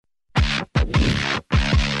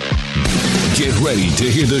Get ready to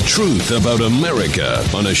hear the truth about America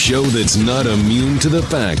on a show that's not immune to the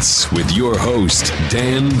facts with your host,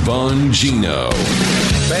 Dan Bongino.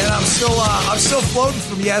 Man, I'm still floating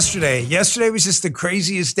from yesterday. Yesterday was just the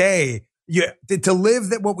craziest day. To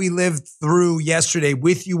live what we lived through yesterday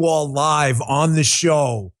with you all live on the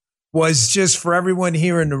show was just for everyone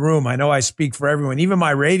here in the room. I know I speak for everyone, even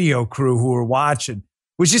my radio crew who were watching.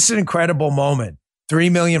 Was just an incredible moment. 3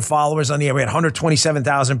 million followers on the air. We had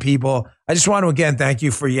 127,000 people. I just want to, again, thank you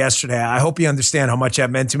for yesterday. I hope you understand how much that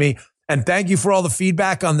meant to me. And thank you for all the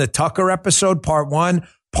feedback on the Tucker episode, part 1.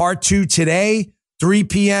 Part 2 today, 3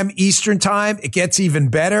 p.m. Eastern time. It gets even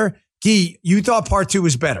better. Guy, you thought part 2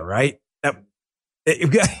 was better, right?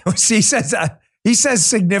 He says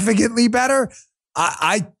significantly better.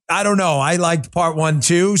 I don't know. I liked part 1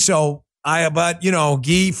 too. So but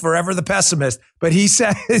Guy, forever the pessimist, but he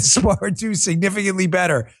says part 2 significantly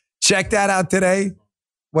better. Check that out today.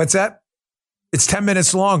 What's that? It's 10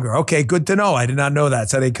 minutes longer. Okay, good to know. I did not know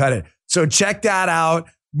that. So they cut it. So check that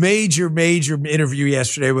out. Major interview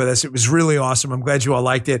yesterday with us. It was really awesome. I'm glad you all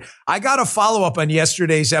liked it. I got a follow up on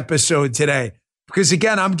yesterday's episode today because,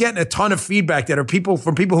 again, I'm getting a ton of feedback from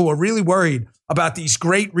people who are really worried about these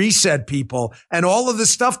great reset people and all of the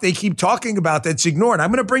stuff they keep talking about that's ignored. I'm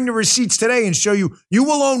going to bring the receipts today and show you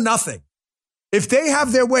will own nothing. If they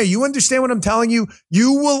have their way, you understand what I'm telling you?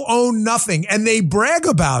 You will own nothing. And they brag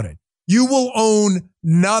about it. You will own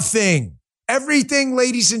nothing. Everything,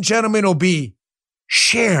 ladies and gentlemen, will be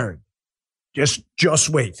shared. Just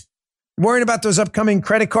wait. Worrying about those upcoming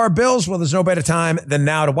credit card bills? Well, there's no better time than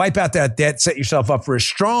now to wipe out that debt, set yourself up for a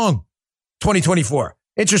strong 2024.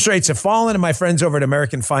 Interest rates have fallen, and my friends over at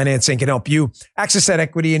American Financing can help you access that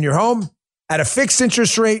equity in your home at a fixed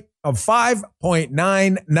interest rate of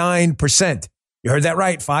 5.99%. You heard that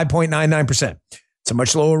right, 5.99%. It's a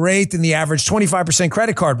much lower rate than the average 25%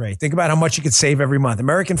 credit card rate. Think about how much you could save every month.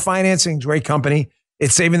 American Financing is a great company.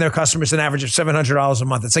 It's saving their customers an average of $700 a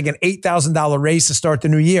month. It's like an $8,000 raise to start the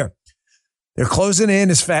new year. They're closing in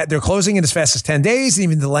as fast as 10 days, and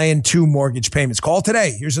even delaying 2 mortgage payments. Call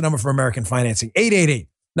today. Here's the number for American Financing,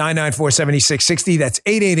 888-994-7660. That's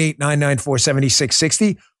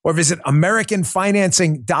 888-994-7660. Or visit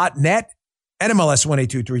AmericanFinancing.net, NMLS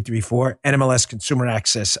 182334,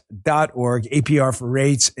 NMLSConsumerAccess.org. APR for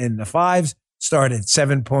rates in the 5s start at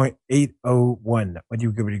 7.801. What are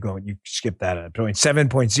you going? You skip that at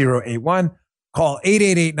 7.081. Call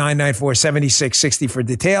 888-994-7660 for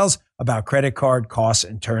details about credit card costs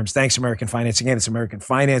and terms. Thanks, American Financing. And it's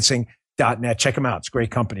AmericanFinancing.net. Check them out. It's a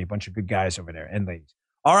great company. A bunch of good guys over there and ladies.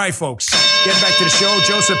 All right, folks. Getting back to the show.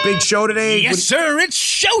 Joseph, big show today. Yes, sir. It's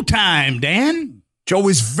showtime, Dan. Joe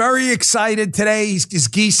is very excited today. As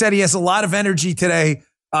Guy said, he has a lot of energy today.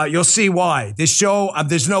 You'll see why. This show,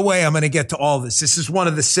 there's no way I'm going to get to all this. This is one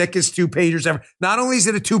of the sickest 2-pagers ever. Not only is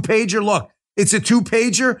it a 2-pager, look, it's a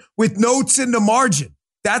 2-pager with notes in the margin.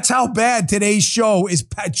 That's how bad today's show is,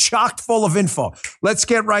 chock full of info. Let's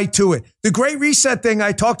get right to it. The Great Reset thing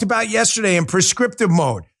I talked about yesterday in prescriptive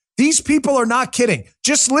mode. These people are not kidding.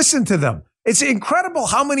 Just listen to them. It's incredible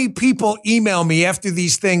how many people email me after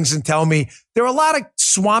these things and tell me there are a lot of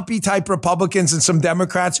swampy type Republicans and some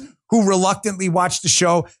Democrats who reluctantly watch the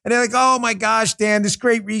show. And they're like, oh my gosh, Dan, this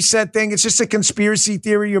Great Reset thing, it's just a conspiracy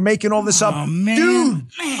theory. You're making all this up. Man. Dude,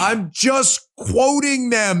 I'm just quoting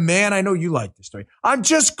them, man. I know you like this story. I'm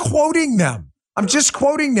just quoting them.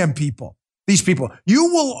 People. These people. You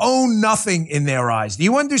will own nothing in their eyes. Do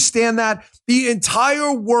you understand that? The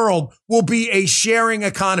entire world will be a sharing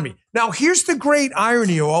economy. Now, here's the great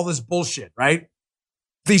irony of all this bullshit, right?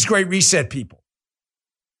 These Great Reset people.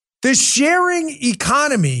 The sharing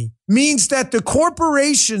economy means that the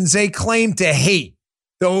corporations they claim to hate,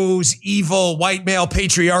 those evil white male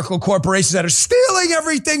patriarchal corporations that are stealing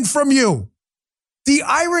everything from you. The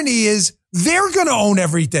irony is they're going to own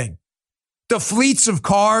everything. The fleets of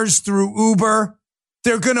cars through Uber.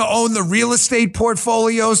 They're going to own the real estate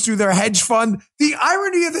portfolios through their hedge fund. The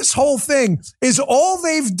irony of this whole thing is all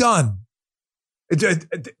they've done.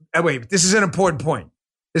 Wait, this is an important point.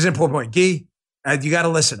 Guy, you got to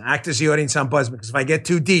listen. Act as the audience ombudsman, because if I get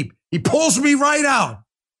too deep, he pulls me right out.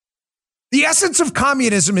 The essence of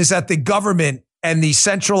communism is that the government and the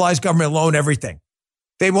centralized government will own everything.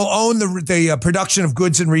 They will own the production of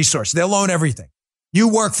goods and resources. They'll own everything. You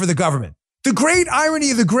work for the government. The great irony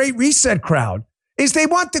of the Great Reset crowd is they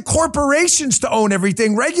want the corporations to own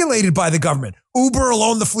everything regulated by the government. Uber will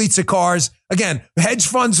own the fleets of cars. Again, hedge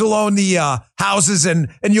funds will own the houses and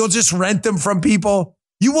you'll just rent them from people.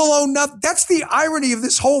 You will own nothing. That's the irony of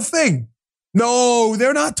this whole thing. No,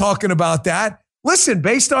 they're not talking about that. Listen,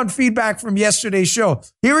 based on feedback from yesterday's show,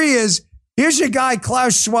 here he is Here's your guy,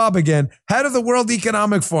 Klaus Schwab again, head of the World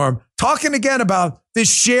Economic Forum, talking again about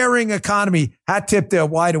this sharing economy. Hat tip to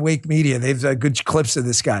Wide Awake Media. They've good clips of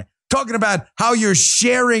this guy talking about how you're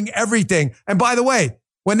sharing everything. And by the way,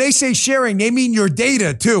 when they say sharing, they mean your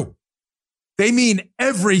data too. They mean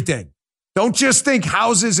everything. Don't just think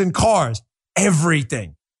houses and cars,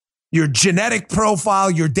 everything. Your genetic profile,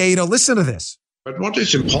 your data. Listen to this. But what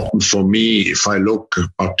is important for me, if I look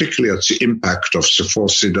particularly at the impact of the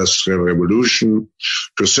fourth industrial revolution,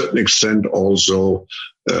 to a certain extent also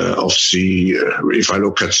if I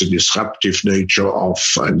look at the disruptive nature of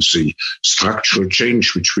and the structural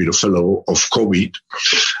change which will follow of COVID,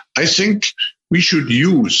 I think we should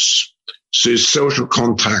use this social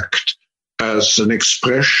contract as an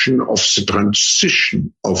expression of the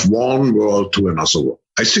transition of one world to another world.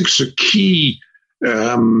 I think the key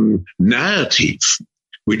narrative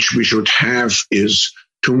which we should have is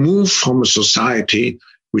to move from a society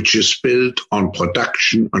which is built on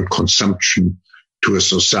production and consumption to a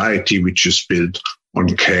society which is built on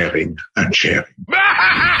caring and sharing.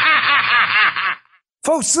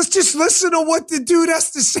 Folks, let's just listen to what the dude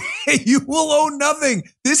has to say. You will own nothing.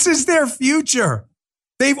 This is their future.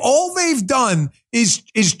 All they've done is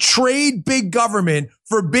trade big government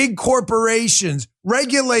for big corporations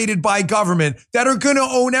regulated by government that are going to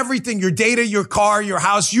own everything. Your data, your car, your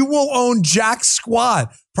house. You will own jack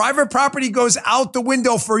squat. Private property goes out the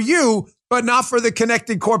window for you, but not for the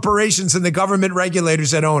connected corporations and the government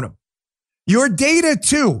regulators that own them. Your data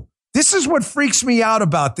too. This is what freaks me out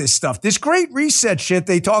about this stuff. This great reset shit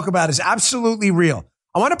they talk about is absolutely real.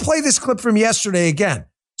 I want to play this clip from yesterday again,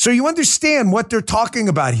 so you understand what they're talking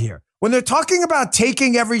about here. When they're talking about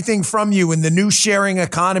taking everything from you in the new sharing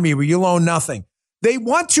economy where you'll own nothing, they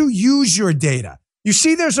want to use your data. You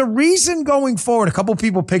see, there's a reason going forward. A couple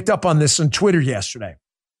people picked up on this on Twitter yesterday.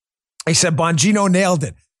 They said Bongino nailed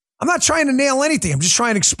it. I'm not trying to nail anything. I'm just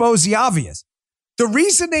trying to expose the obvious. The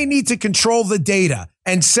reason they need to control the data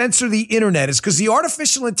and censor the internet is because the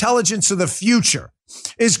artificial intelligence of the future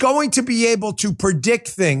is going to be able to predict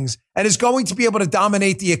things and is going to be able to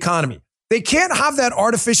dominate the economy. They can't have that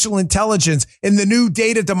artificial intelligence in the new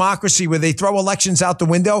data democracy where they throw elections out the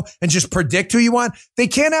window and just predict who you want. They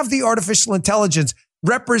can't have the artificial intelligence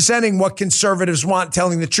representing what conservatives want,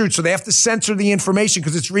 telling the truth. So they have to censor the information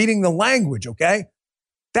because it's reading the language, okay?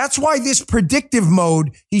 That's why this predictive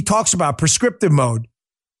mode he talks about, prescriptive mode,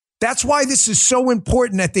 that's why this is so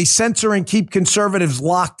important that they censor and keep conservatives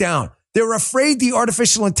locked down. They're afraid the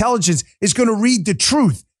artificial intelligence is going to read the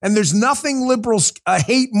truth. And there's nothing liberals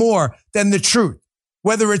hate more than the truth.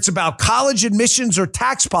 Whether it's about college admissions or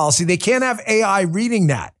tax policy, they can't have AI reading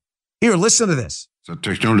that. Here, listen to this. The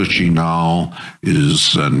technology now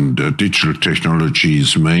is, and digital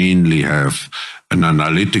technologies mainly have an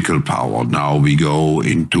analytical power. Now we go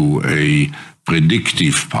into a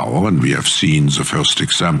predictive power, and we have seen the first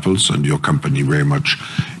examples, and your company very much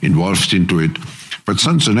involved into it. But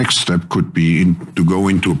then the next step could be to go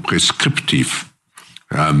into a prescriptive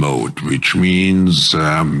mode, which means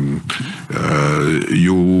you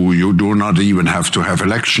do not even have to have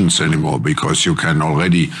elections anymore because you can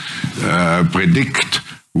already predict,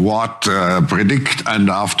 and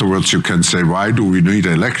afterwards you can say, why do we need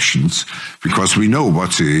elections? Because we know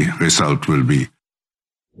what the result will be.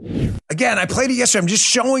 Again, I played it yesterday. I'm just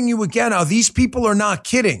showing you again how these people are not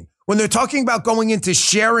kidding. When they're talking about going into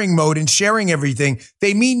sharing mode and sharing everything,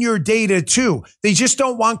 they mean your data too. They just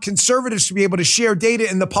don't want conservatives to be able to share data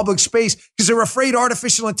in the public space because they're afraid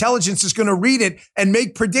artificial intelligence is going to read it and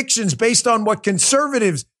make predictions based on what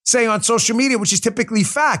conservatives say on social media, which is typically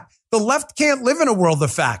fact. The left can't live in a world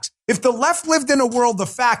of facts. If the left lived in a world of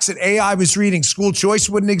facts that AI was reading, school choice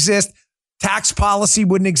wouldn't exist, tax policy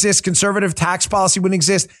wouldn't exist, conservative tax policy wouldn't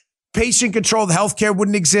exist, patient-controlled healthcare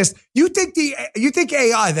wouldn't exist. You think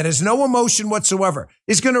AI that has no emotion whatsoever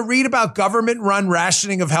is going to read about government-run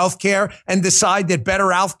rationing of healthcare and decide that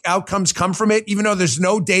better outcomes come from it, even though there's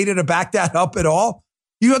no data to back that up at all?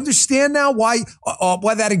 You understand now why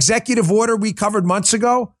that executive order we covered months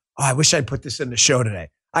ago? Oh, I wish I'd put this in the show today.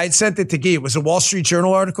 I had sent it to Guy. It was a Wall Street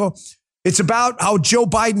Journal article. It's about how Joe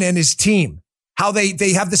Biden and his team, how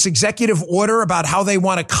they have this executive order about how they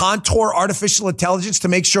want to contour artificial intelligence to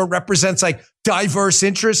make sure it represents like diverse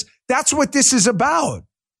interests. That's what this is about.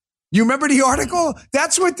 You remember the article?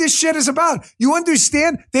 That's what this shit is about. You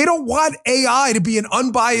understand? They don't want AI to be an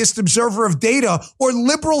unbiased observer of data, or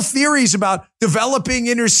liberal theories about developing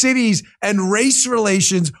inner cities and race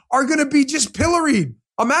relations are going to be just pilloried.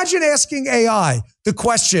 Imagine asking AI the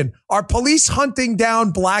question, are police hunting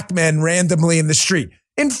down black men randomly in the street?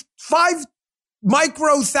 In 5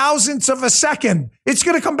 micro thousandths of a second. It's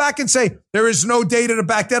going to come back and say, there is no data to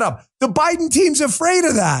back that up. The Biden team's afraid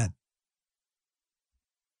of that.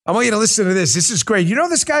 I want you to listen to this. This is great. You know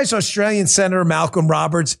this guy's Australian Senator Malcolm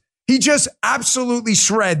Roberts? He just absolutely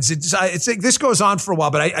shreds. This goes on for a while,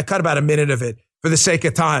 but I cut about a minute of it for the sake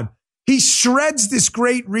of time. He shreds this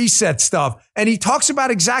great reset stuff, and he talks about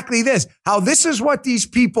exactly this, how this is what these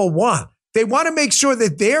people want. They want to make sure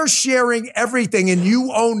that they're sharing everything and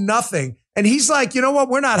you own nothing. And he's like, you know what?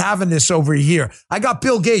 We're not having this over here. I got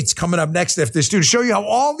Bill Gates coming up next after this, to show you how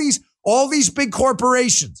all these big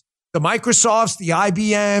corporations, the Microsofts, the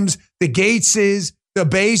IBMs, the Gateses, the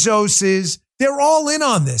Bezoses, they're all in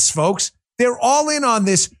on this, folks. They're all in on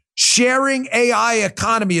this sharing AI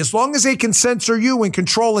economy as long as they can censor you and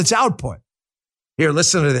control its output. Here,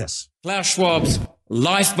 listen to this. Klaus Schwab's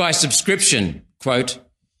life by subscription, quote,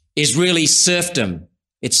 is really serfdom.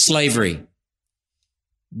 It's slavery.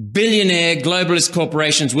 Billionaire globalist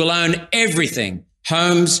corporations will own everything: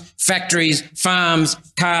 homes, factories, farms,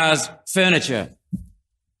 cars, furniture.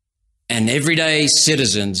 And everyday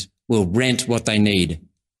citizens will rent what they need,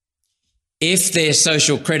 if their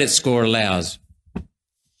social credit score allows.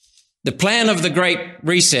 The plan of the Great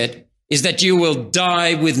Reset is that you will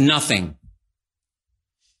die with nothing.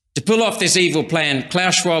 To pull off this evil plan,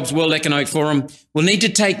 Klaus Schwab's World Economic Forum will need to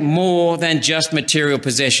take more than just material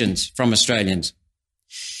possessions from Australians.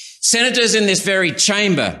 Senators in this very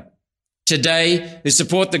chamber today who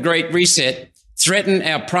support the Great Reset threaten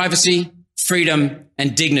our privacy, freedom,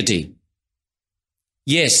 and dignity.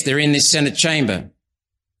 Yes, they're in this Senate chamber.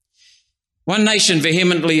 One Nation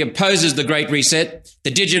vehemently opposes the Great Reset, the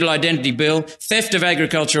Digital Identity Bill, theft of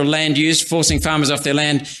agricultural land use, forcing farmers off their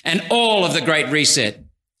land, and all of the Great Reset.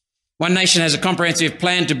 One Nation has a comprehensive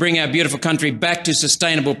plan to bring our beautiful country back to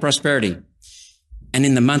sustainable prosperity. And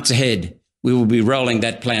in the months ahead, we will be rolling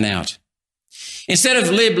that plan out. Instead of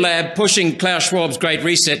LibLab pushing Klaus Schwab's Great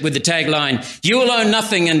Reset with the tagline, "You will own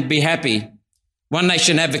nothing and be happy," One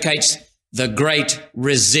Nation advocates the Great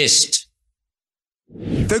Resist.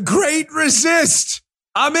 The Great Resist.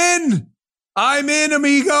 I'm in. I'm in,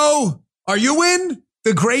 amigo. Are you in?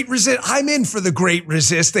 The Great Resist. I'm in for the Great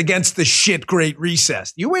Resist against the shit Great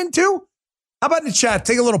Recess. You in too? How about in the chat?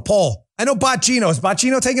 Take a little poll. I know Bongino. Is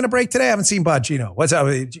Bongino taking a break today? I haven't seen Bongino. What's up?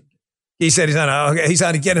 He said he's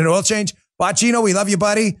on to get an oil change. Bongino, we love you,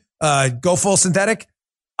 buddy. Go full synthetic.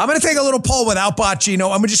 I'm going to take a little poll without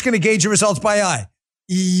Bongino. I'm just going to gauge your results by eye.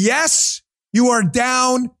 Yes, you are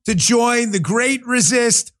down to join the Great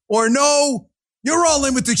Resist, or no, you're all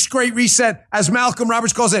in with this Great Reset, as Malcolm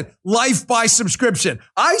Roberts calls it, life by subscription.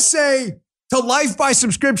 I say to life by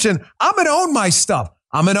subscription, I'm going to own my stuff.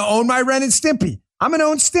 I'm going to own my Ren and Stimpy. I'm going to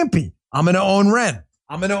own Stimpy. I'm going to own Ren.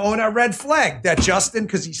 I'm going to own our red flag that Justin,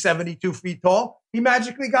 because he's 72 feet tall, he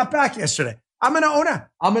magically got back yesterday. I'm going to own it.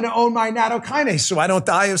 I'm going to own my nattokinase so I don't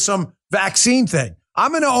die of some vaccine thing.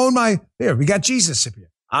 I'm going to own here, we got Jesus up here.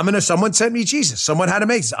 Someone sent me Jesus. Someone had to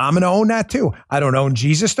make this. I'm going to own that too. I don't own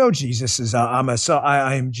Jesus though. Jesus is,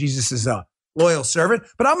 I am Jesus's loyal servant,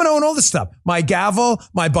 but I'm going to own all this stuff. My gavel,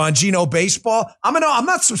 my Bongino baseball. I'm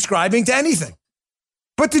not subscribing to anything.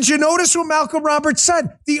 But did you notice what Malcolm Roberts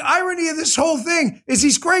said? The irony of this whole thing is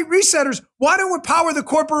these Great Resetters want to empower the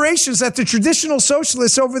corporations that the traditional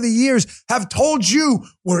socialists over the years have told you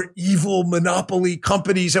were evil monopoly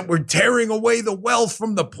companies that were tearing away the wealth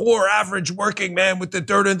from the poor average working man with the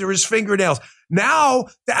dirt under his fingernails. Now,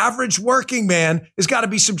 the average working man has got to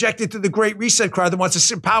be subjected to the Great Reset crowd that wants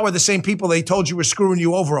to empower the same people they told you were screwing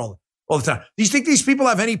you over all the time. Do you think these people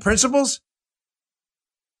have any principles?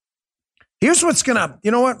 Here's what's you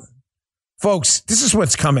know what? Folks, this is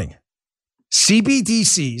what's coming.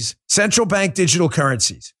 CBDCs, central bank digital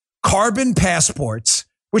currencies, carbon passports,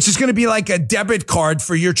 which is going to be like a debit card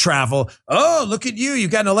for your travel. Oh, look at you. You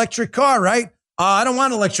got an electric car, right? I don't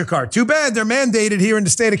want an electric car. Too bad they're mandated here in the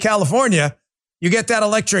state of California. You get that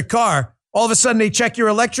electric car. All of a sudden they check your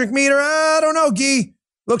electric meter. I don't know, Guy.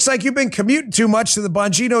 Looks like you've been commuting too much to the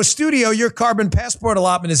Bongino studio. Your carbon passport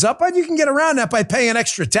allotment is up, but you can get around that by paying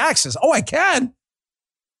extra taxes. Oh, I can.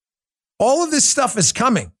 All of this stuff is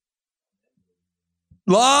coming.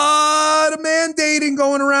 Lot of mandating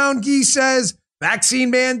going around, Guy says.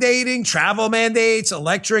 Vaccine mandating, travel mandates,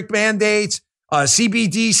 electric mandates,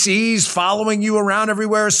 CBDCs following you around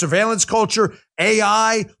everywhere, surveillance culture,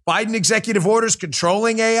 AI, Biden executive orders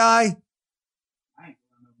controlling AI.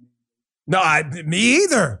 No, me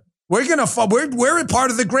either. We're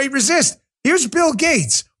part of the Great Resist. Here's Bill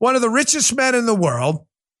Gates, one of the richest men in the world.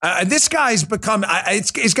 This guy's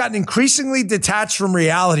he's gotten increasingly detached from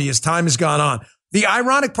reality as time has gone on. The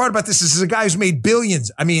ironic part about this is a guy who's made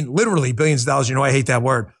billions. I mean, literally billions of dollars. You know, I hate that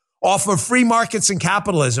word. off of free markets and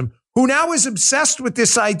capitalism, who now is obsessed with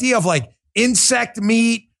this idea of like insect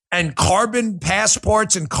meat and carbon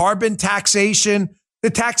passports and carbon taxation. The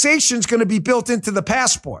taxation is going to be built into the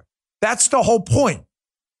passport. That's the whole point.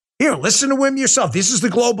 Here, listen to him yourself. This is the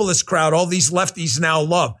globalist crowd all these lefties now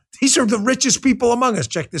love. These are the richest people among us.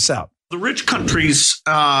 Check this out. The rich countries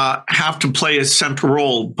have to play a central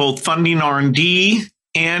role, both funding R&D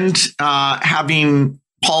and having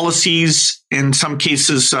policies. In some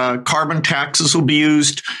cases, carbon taxes will be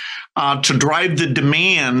used to drive the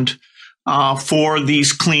demand for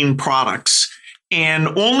these clean products. And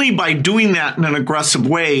only by doing that in an aggressive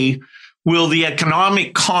way will the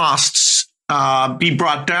economic costs be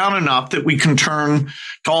brought down enough that we can turn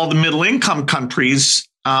to all the middle income countries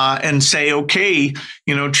and say, okay,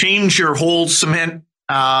 change your whole cement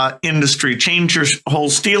industry, change your whole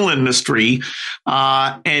steel industry.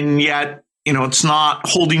 And yet, it's not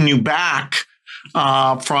holding you back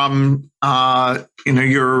from,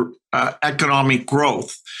 your economic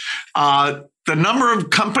growth. The number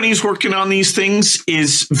of companies working on these things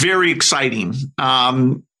is very exciting.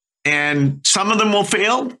 And some of them will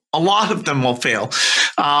fail. A lot of them will fail.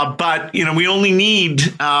 But, we only need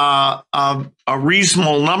a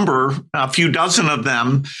reasonable number, a few dozen of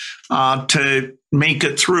them, to make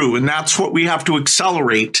it through. And that's what we have to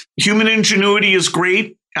accelerate. Human ingenuity is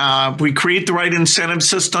great. We create the right incentive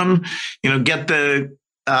system, get the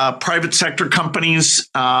private sector companies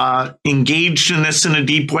engaged in this in a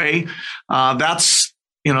deep way. That's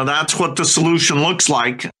what the solution looks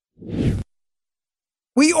like.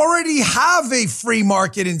 We already have a free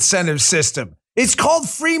market incentive system. It's called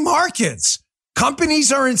free markets.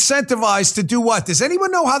 Companies are incentivized to do what? Does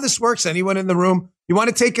anyone know how this works? Anyone in the room? You want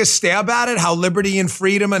to take a stab at it, how liberty and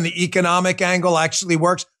freedom and the economic angle actually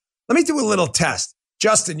works? Let me do a little test.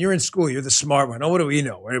 Justin, you're in school. You're the smart one. Oh, what do we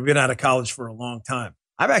know? We've been out of college for a long time.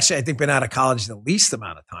 I've actually, I think, been out of college the least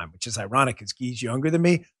amount of time, which is ironic because Guy's younger than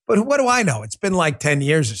me. But what do I know? It's been like 10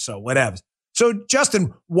 years or so, whatever. So,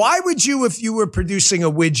 Justin, why would you, if you were producing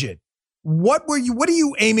a widget, what are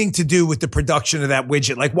you aiming to do with the production of that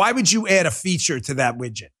widget? Like, why would you add a feature to that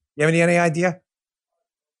widget? You have any idea?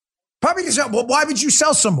 Probably because, well, why would you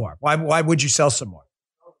sell some more? Why would you sell some more?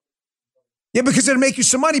 Yeah, because it'd make you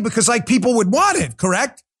some money because like people would want it,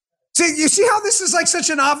 correct? See, you see how this is like such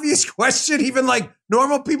an obvious question? Even like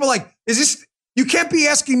normal people like, you can't be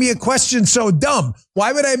asking me a question so dumb.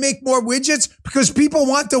 Why would I make more widgets? Because people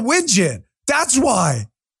want the widget. That's why.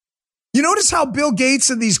 You notice how Bill Gates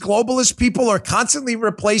and these globalist people are constantly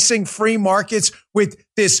replacing free markets with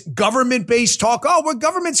this government-based talk. Oh, well,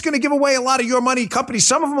 government's going to give away a lot of your money companies.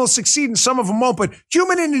 Some of them will succeed and some of them won't, but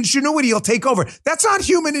human ingenuity will take over. That's not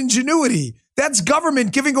human ingenuity. That's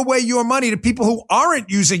government giving away your money to people who aren't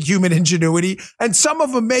using human ingenuity, and some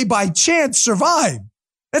of them may by chance survive.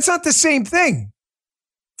 That's not the same thing.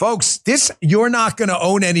 Folks, you're not going to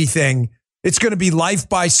own anything. It's going to be life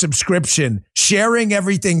by subscription, sharing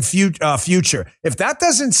everything future. If that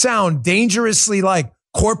doesn't sound dangerously like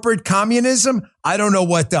corporate communism, I don't know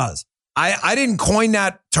what does. I didn't coin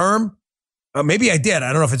that term. Maybe I did.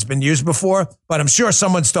 I don't know if it's been used before, but I'm sure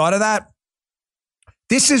someone's thought of that.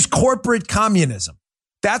 This is corporate communism.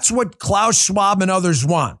 That's what Klaus Schwab and others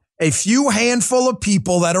want. A few handful of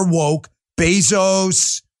people that are woke,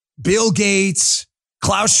 Bezos, Bill Gates,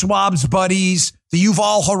 Klaus Schwab's buddies, the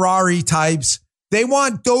Yuval Harari types, they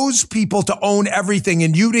want those people to own everything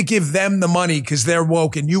and you to give them the money because they're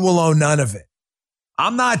woke and you will own none of it.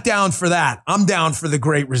 I'm not down for that. I'm down for the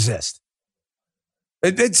great resist.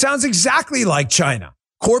 It sounds exactly like China.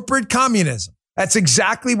 Corporate communism. That's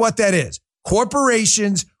exactly what that is.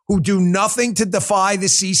 Corporations who do nothing to defy the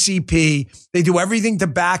CCP. They do everything to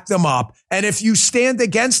back them up. And if you stand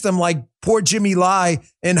against them like poor Jimmy Lai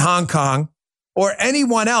in Hong Kong, or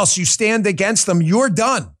anyone else, you stand against them, you're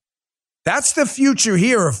done. That's the future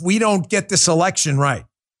here if we don't get this election right.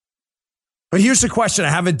 But here's the question. I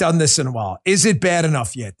haven't done this in a while. Is it bad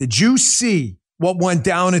enough yet? Did you see what went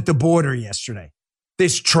down at the border yesterday?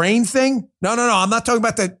 This train thing? No. I'm not talking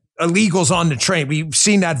about the illegals on the train. We've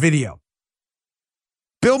seen that video.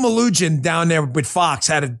 Bill Melugin down there with Fox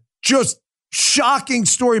had a just shocking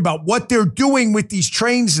story about what they're doing with these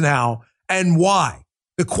trains now and why.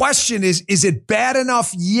 The question is it bad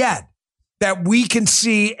enough yet that we can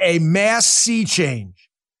see a mass sea change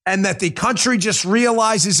and that the country just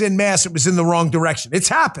realizes en masse it was in the wrong direction? It's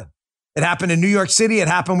happened. It happened in New York City. It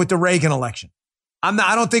happened with the Reagan election.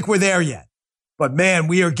 I don't think we're there yet. But man,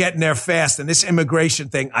 we are getting there fast. And this immigration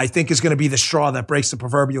thing, I think, is going to be the straw that breaks the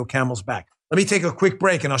proverbial camel's back. Let me take a quick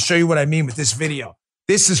break and I'll show you what I mean with this video.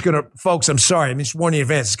 This is going to, folks, I'm sorry. I'm just warning you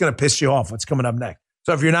in advance. It's going to piss you off what's coming up next.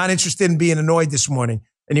 So if you're not interested in being annoyed this morning,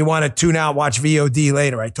 and you want to tune out, watch VOD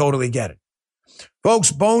later. I totally get it.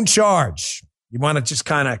 Folks, Bone Charge. You want to just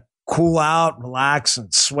kind of cool out, relax,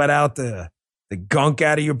 and sweat out the gunk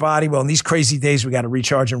out of your body. Well, in these crazy days, we got to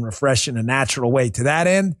recharge and refresh in a natural way. To that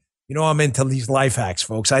end, you know I'm into these life hacks,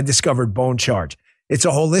 folks. I discovered Bone Charge. It's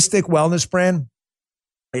a holistic wellness brand.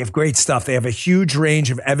 They have great stuff. They have a huge range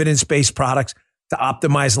of evidence-based products to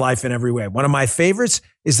optimize life in every way. One of my favorites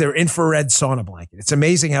is their infrared sauna blanket. It's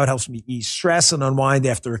amazing how it helps me ease stress and unwind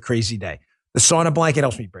after a crazy day. The sauna blanket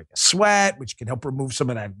helps me break a sweat, which can help remove some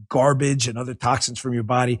of that garbage and other toxins from your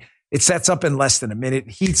body. It sets up in less than a minute.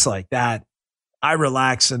 Heats like that. I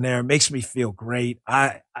relax in there. It makes me feel great.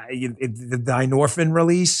 The dynorphin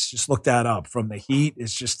release, just look that up from the heat.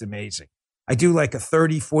 It's just amazing. I do like a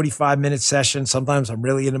 30, 45-minute session. Sometimes I'm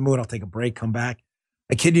really in the mood. I'll take a break, come back.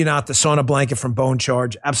 I kid you not, the sauna blanket from Bone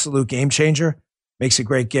Charge, absolute game changer. Makes a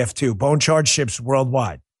great gift, too. Bone Charge ships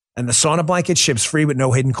worldwide. And the sauna blanket ships free with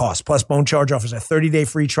no hidden cost. Plus, Bone Charge offers a 30-day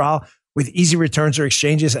free trial with easy returns or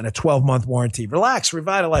exchanges and a 12-month warranty. Relax,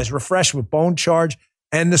 revitalize, refresh with Bone Charge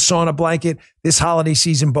and the sauna blanket. This holiday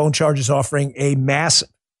season, Bone Charge is offering a massive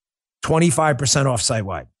 25% off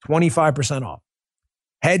site-wide. 25% off.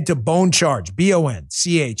 Head to BoneCharge,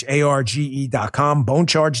 BoneCharge.com,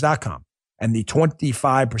 BoneCharge.com, and the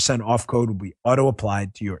 25% off code will be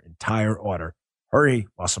auto-applied to your entire order. Hurry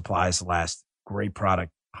while supplies last. Great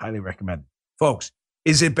product. Highly recommended. Folks,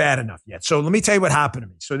 is it bad enough yet? So let me tell you what happened to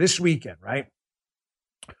me. So this weekend, right?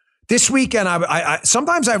 This weekend, I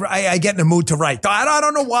sometimes I get in a mood to write. I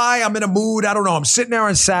don't know why I'm in a mood. I don't know. I'm sitting there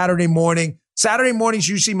on Saturday morning. Saturday morning's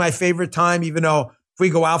usually my favorite time, even though if we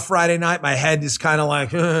go out Friday night, my head is kind of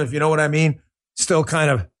like, if you know what I mean, still kind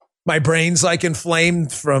of, my brain's like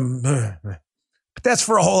inflamed from, but that's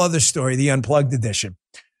for a whole other story, the Unplugged edition.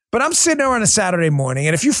 But I'm sitting there on a Saturday morning,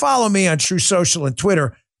 and if you follow me on True Social and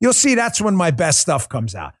Twitter, you'll see that's when my best stuff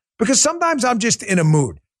comes out. Because sometimes I'm just in a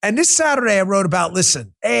mood. And this Saturday I wrote about,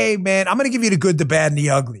 listen, hey man, I'm going to give you the good, the bad, and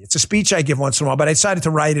the ugly. It's a speech I give once in a while, but I decided to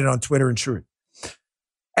write it on Twitter and Truth.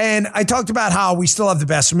 And I talked about how we still have the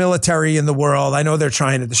best military in the world. I know they're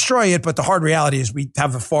trying to destroy it, but the hard reality is we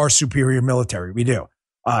have a far superior military. We do.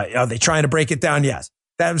 Are they trying to break it down? Yes.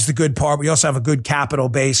 That was the good part. We also have a good capital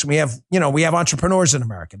base. We have entrepreneurs in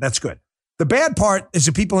America. That's good. The bad part is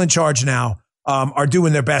the people in charge now are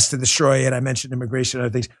doing their best to destroy it. I mentioned immigration and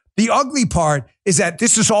other things. The ugly part is that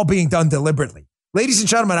this is all being done deliberately. Ladies and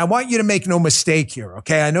gentlemen, I want you to make no mistake here,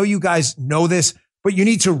 okay? I know you guys know this, but you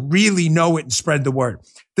need to really know it and spread the word.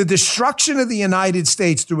 The destruction of the United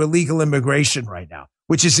States through illegal immigration right now,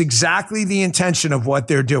 which is exactly the intention of what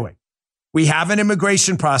they're doing. We have an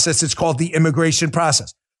immigration process. It's called the immigration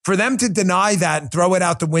process. For them to deny that and throw it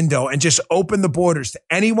out the window and just open the borders to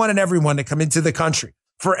anyone and everyone to come into the country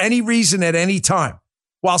for any reason at any time,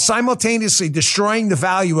 while simultaneously destroying the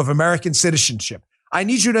value of American citizenship, I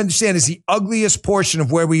need you to understand is the ugliest portion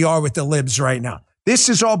of where we are with the libs right now. This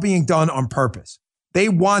is all being done on purpose. They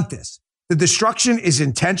want this. The destruction is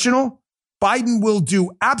intentional. Biden will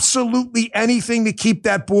do absolutely anything to keep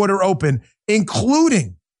that border open,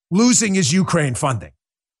 including losing his Ukraine funding.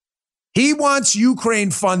 He wants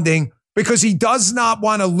Ukraine funding because he does not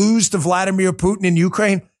want to lose to Vladimir Putin in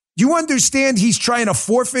Ukraine. You understand he's trying to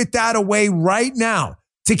forfeit that away right now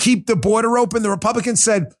to keep the border open. The Republicans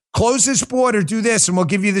said, close this border, do this, and we'll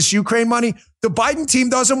give you this Ukraine money. The Biden team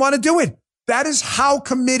doesn't want to do it. That is how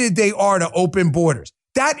committed they are to open borders.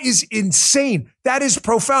 That is insane. That is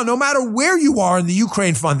profound. No matter where you are in the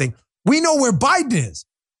Ukraine funding, we know where Biden is.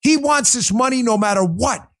 He wants this money no matter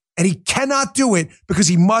what. And he cannot do it because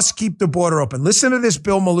he must keep the border open. Listen to this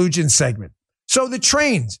Bill Malugin segment. So the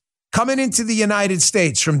trains coming into the United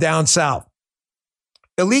States from down south,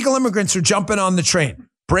 illegal immigrants are jumping on the train,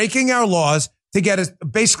 breaking our laws to get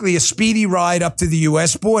basically a speedy ride up to the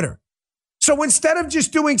U.S. border. So instead of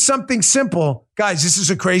just doing something simple, guys, this is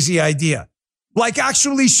a crazy idea. Like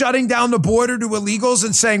actually shutting down the border to illegals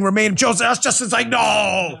and saying remain. Joe's Justice like,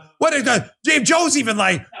 no. What is that? James Joe's even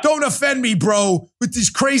like, don't offend me, bro, with these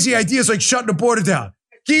crazy ideas like shutting the border down.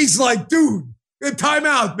 He's like, dude, time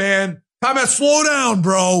out, man. Time out. Slow down,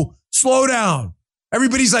 bro. Slow down.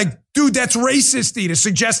 Everybody's like, dude, that's racist-y to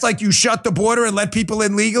suggest like you shut the border and let people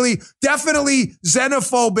in legally. Definitely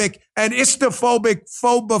xenophobic and istophobic,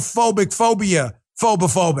 phobophobic.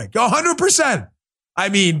 100%. I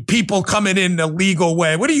mean, people coming in a legal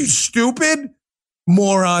way. What are you, stupid?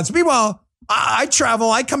 Morons. Meanwhile, I travel.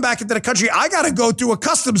 I come back into the country. I got to go through a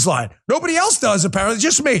customs line. Nobody else does, apparently.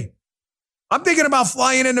 Just me. I'm thinking about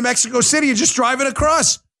flying into Mexico City and just driving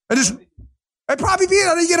across. I'd probably be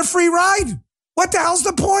able to get a free ride. What the hell's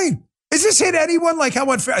the point? Is this hit anyone? Like how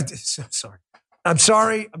unfair? Sorry. I'm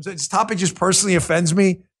sorry. This topic just personally offends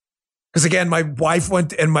me. Because again, my wife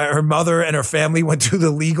went and her mother and her family went through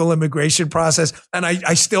the legal immigration process. And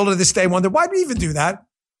I still to this day wonder, why do we even do that?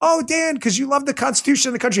 Oh, Dan, because you love the Constitution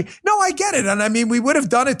of the country. No, I get it. And I mean, we would have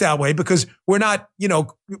done it that way because we're not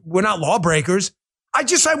lawbreakers.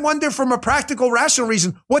 I wonder from a practical, rational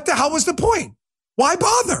reason, what the hell was the point? Why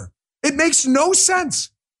bother? It makes no sense.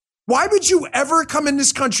 Why would you ever come in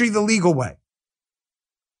this country the legal way?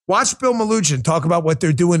 Watch Bill Melugin talk about what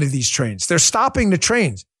they're doing to these trains. They're stopping the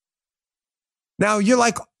trains. Now, you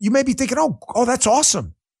may be thinking, oh, that's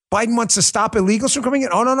awesome. Biden wants to stop illegals from coming in.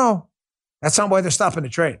 Oh, no. That's not why they're stopping the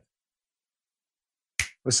train.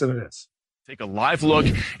 Listen to this. Take a live look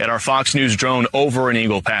at our Fox News drone over in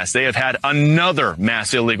Eagle Pass. They have had another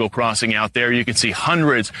mass illegal crossing out there. You can see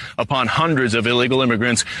hundreds upon hundreds of illegal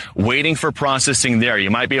immigrants waiting for processing there. You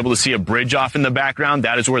might be able to see a bridge off in the background.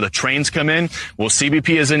 That is where the trains come in. Well,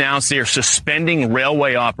 CBP has announced they are suspending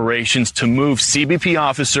railway operations to move CBP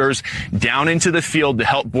officers down into the field to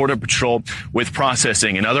help Border Patrol with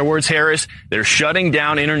processing. In other words, Harris, they're shutting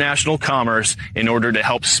down international commerce in order to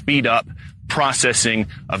help speed up processing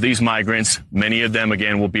of these migrants. Many of them,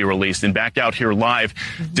 again, will be released. And back out here live,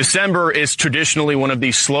 December is traditionally one of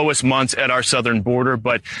the slowest months at our southern border,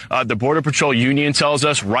 but the Border Patrol Union tells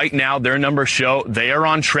us right now their numbers show they are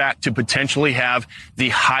on track to potentially have the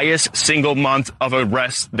highest single month of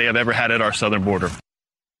arrests they have ever had at our southern border.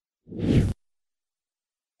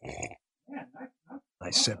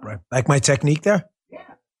 Nice sip, right? Like my technique there?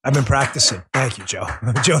 I've been practicing. Thank you, Joe.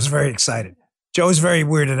 Joe's very excited. Joe's very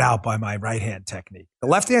weirded out by my right-hand technique. The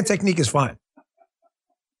left-hand technique is fine.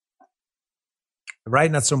 The right,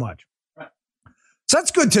 not so much. So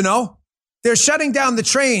that's good to know. They're shutting down the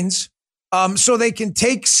trains so they can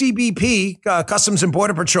take CBP, Customs and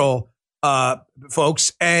Border Patrol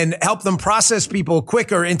folks, and help them process people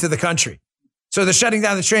quicker into the country. So they're shutting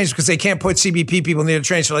down the trains because they can't put CBP people near the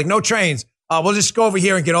trains. So no trains. We'll just go over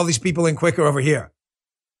here and get all these people in quicker over here.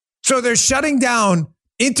 So they're shutting down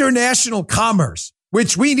international commerce,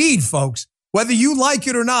 which we need, folks. Whether you like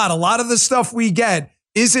it or not, a lot of the stuff we get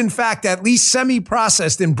is, in fact, at least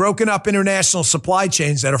semi-processed and broken up international supply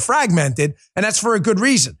chains that are fragmented, and that's for a good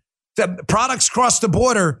reason. The products cross the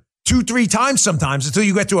border 2-3 times sometimes until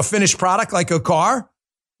you get to a finished product like a car,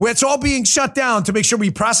 where it's all being shut down to make sure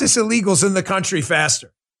we process illegals in the country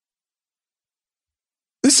faster.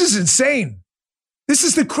 This is insane. This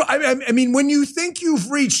is I mean, when you think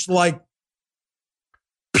you've reached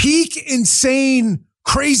peak insane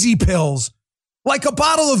crazy pills, like a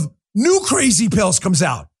bottle of new crazy pills comes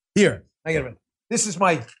out. Here, this is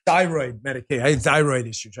my thyroid medication. I have thyroid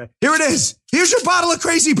issues, right? Here it is. Here's your bottle of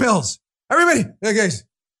crazy pills. Everybody, guys,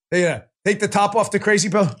 take the top off the crazy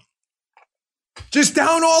pill. Just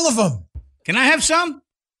down all of them. Can I have some?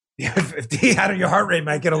 Yeah, your heart rate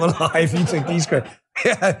might get a little high if you took these.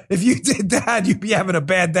 Yeah, if you did that, you'd be having a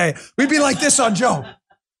bad day. We'd be like this on Joe.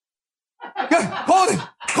 Call the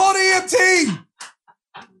EMT.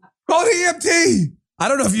 Call the EMT. I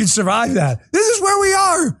don't know if you'd survive that. This is where we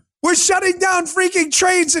are. We're shutting down freaking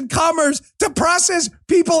trains and commerce to process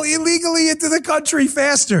people illegally into the country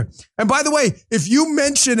faster. And by the way, if you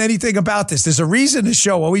mention anything about this, there's a reason the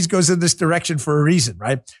show always goes in this direction for a reason,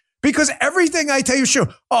 right? Because everything I tell you, sure,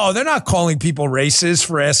 they're not calling people racist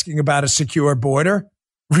for asking about a secure border.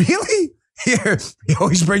 Really? Here, you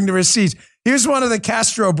always bring the receipts. Here's one of the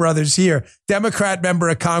Castro brothers here, Democrat member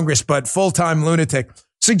of Congress, but full-time lunatic,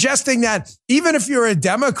 suggesting that even if you're a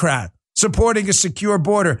Democrat supporting a secure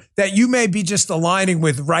border, that you may be just aligning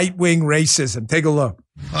with right-wing racism. Take a look.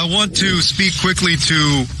 I want to speak quickly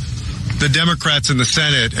to the Democrats in the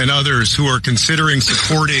Senate and others who are considering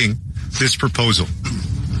supporting this proposal.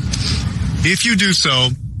 If you do so,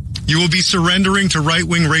 you will be surrendering to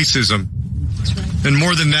right-wing racism. And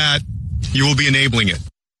more than that, you will be enabling it.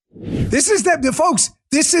 This is them, folks.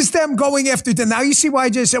 This is them going after them. Now you see why I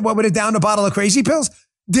just said, what would it down a bottle of crazy pills?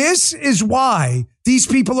 This is why these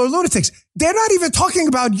people are lunatics. They're not even talking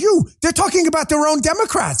about you. They're talking about their own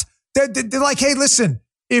Democrats. They're like, hey, listen,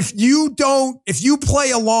 if you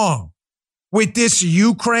play along with this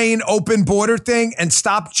Ukraine open border thing and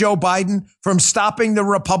stop Joe Biden from stopping the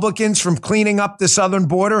Republicans from cleaning up the southern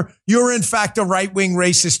border, you're in fact a right-wing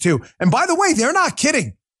racist too. And by the way, they're not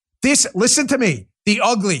kidding. Listen to me. The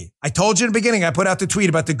ugly. I told you in the beginning, I put out the tweet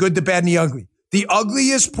about the good, the bad, and the ugly. The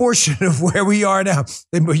ugliest portion of where we are now,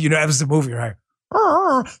 you know, that was the movie, right?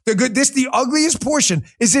 The ugliest portion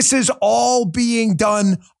is this is all being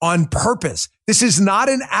done on purpose. This is not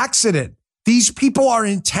an accident. These people are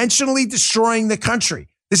intentionally destroying the country.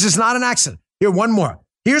 This is not an accident. Here, one more.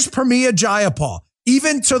 Here's Pramila Jayapal.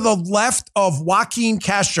 even to the left of Joaquin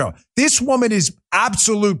Castro. This woman is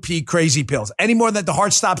absolute peak crazy pills. Any more than the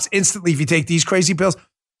heart stops instantly if you take these crazy pills.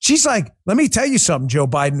 She's like, let me tell you something, Joe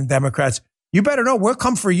Biden and Democrats. You better know we'll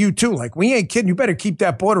come for you too. Like, we ain't kidding. You better keep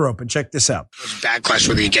that border open. Check this out. Backlash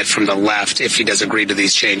whether you get from the left if he does agree to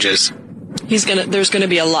these changes. There's going to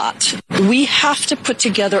be a lot. We have to put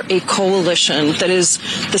together a coalition that is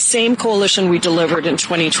the same coalition we delivered in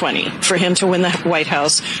 2020 for him to win the White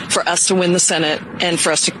House, for us to win the Senate, and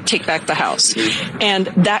for us to take back the House. And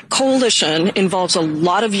that coalition involves a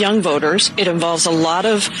lot of young voters. It involves a lot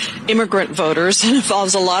of immigrant voters. It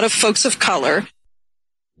involves a lot of folks of color.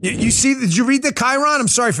 You see, did you read the Chiron? I'm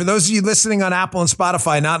sorry, for those of you listening on Apple and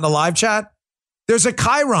Spotify, not in the live chat, there's a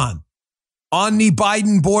Chiron on the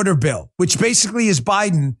Biden border bill, which basically is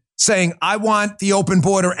Biden saying, I want the open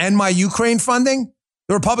border and my Ukraine funding.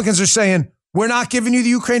 The Republicans are saying, we're not giving you the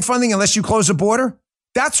Ukraine funding unless you close the border.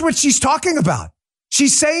 That's what she's talking about.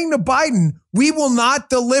 She's saying to Biden, we will not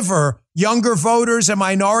deliver younger voters and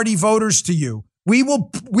minority voters to you. We will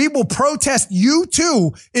protest you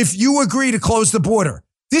too if you agree to close the border.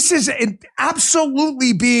 This is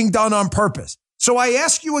absolutely being done on purpose. So I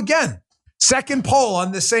ask you again, second poll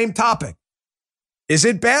on the same topic. Is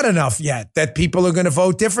it bad enough yet that people are going to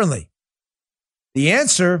vote differently? The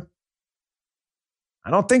answer,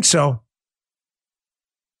 I don't think so.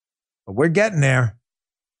 But we're getting there.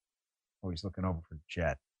 Oh, he's looking over for the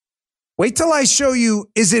chat. Wait till I show you,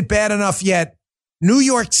 is it bad enough yet? New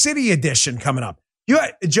York City edition coming up.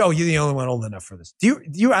 Joe, you're the only one old enough for this. I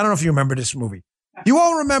don't know if you remember this movie. You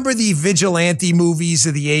all remember the vigilante movies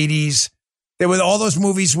of the 80s? There were all those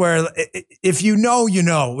movies where, if you know, you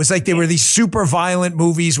know. It was like they were these super violent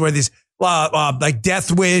movies where these, like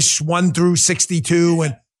Death Wish 1 through 62.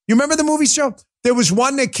 And you remember the movies, Joe? There was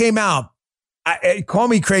one that came out. Call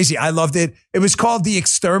me crazy. I loved it. It was called The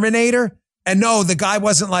Exterminator. And no, the guy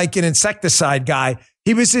wasn't like an insecticide guy.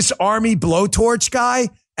 He was this army blowtorch guy.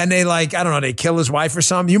 And they they kill his wife or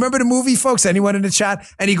something. You remember the movie, folks? Anyone in the chat?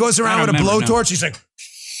 And he goes around with a blowtorch. No.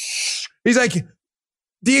 He's like,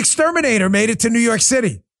 The Exterminator made it to New York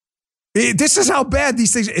City. This is how bad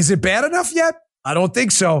these things. Is it bad enough yet? I don't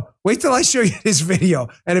think so. Wait till I show you this video.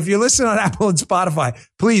 And if you listen on Apple and Spotify,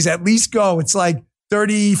 please at least go. It's like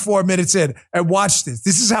 34 minutes in and watch this.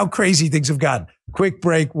 This is how crazy things have gotten. Quick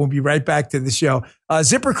break. We'll be right back to the show.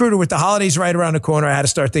 ZipRecruiter, with the holidays right around the corner, I had to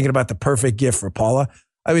start thinking about the perfect gift for Paula.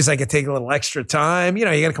 I always like to take a little extra time. You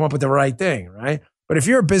got to come up with the right thing, right? But if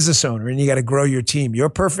you're a business owner and you got to grow your team, your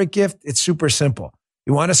perfect gift, it's super simple.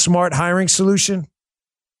 You want a smart hiring solution?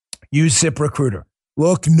 Use ZipRecruiter.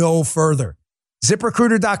 Look no further.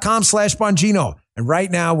 ZipRecruiter.com/Bongino. And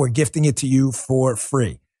right now we're gifting it to you for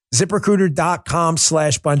free.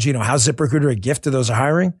 ZipRecruiter.com/Bongino. How's ZipRecruiter a gift to those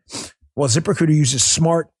hiring? Well, ZipRecruiter uses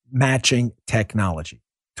smart matching technology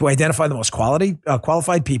to identify the most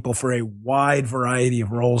qualified people for a wide variety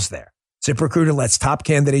of roles there. ZipRecruiter lets top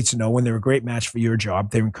candidates know when they're a great match for your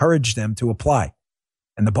job. They encourage them to apply.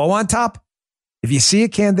 And the bow on top, if you see a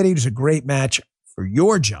candidate who's a great match for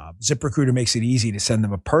your job, ZipRecruiter makes it easy to send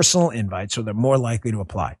them a personal invite so they're more likely to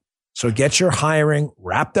apply. So get your hiring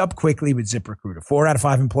wrapped up quickly with ZipRecruiter. 4 out of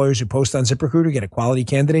 5 employers who post on ZipRecruiter get a quality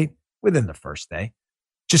candidate within the first day.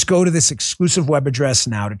 Just go to this exclusive web address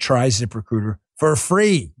now to try ZipRecruiter for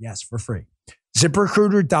free. Yes, for free.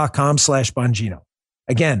 ZipRecruiter.com/Bongino.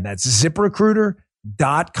 Again, that's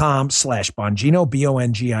ZipRecruiter.com/Bongino,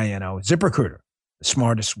 Bongino. ZipRecruiter, the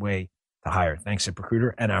smartest way to hire. Thanks,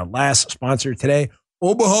 ZipRecruiter. And our last sponsor today,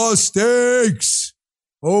 Omaha Steaks.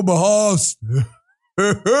 Omaha Steaks.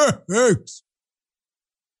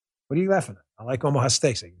 What are you laughing at? I like Omaha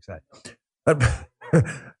Steaks, like you said. But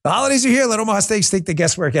the holidays are here. Let Omaha Steaks take the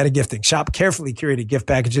guesswork out of gifting. Shop carefully curated gift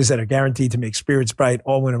packages that are guaranteed to make spirits bright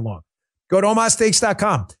all winter long. Go to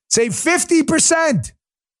omahasteaks.com. Save 50%.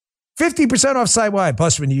 50% off site-wide.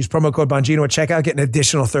 Plus, when you use promo code Bongino at checkout, get an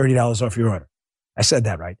additional $30 off your order. I said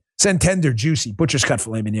that right. Send tender, juicy, butcher's cut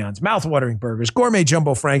filet mignons, mouth-watering burgers, gourmet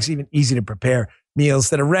jumbo franks, even easy-to-prepare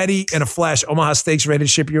meals that are ready in a flash. Omaha Steaks ready to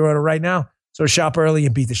ship your order right now. So shop early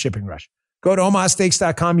and beat the shipping rush. Go to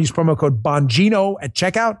omahasteaks.com. Use promo code Bongino at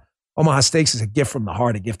checkout. Omaha Steaks is a gift from the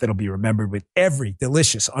heart, a gift that'll be remembered with every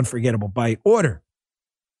delicious, unforgettable bite. Order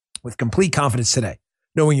with complete confidence today,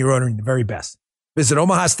 knowing you're ordering the very best. Visit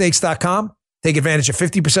omahasteaks.com. Take advantage of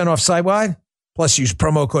 50% off site-wide. Plus, use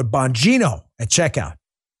promo code Bongino at checkout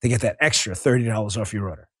to get that extra $30 off your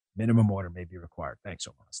order. Minimum order may be required. Thanks,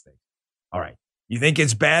 Omaha Steaks. All right. You think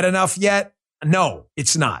it's bad enough yet? No,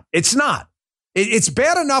 it's not. It's not. It's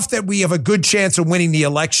bad enough that we have a good chance of winning the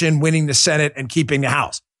election, winning the Senate, and keeping the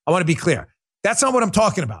House. I want to be clear. That's not what I'm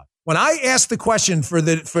talking about. When I asked the question for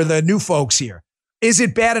the new folks here, Is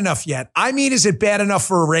it bad enough yet? I mean, is it bad enough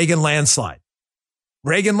for a Reagan landslide?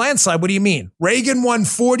 Reagan landslide, what do you mean? Reagan won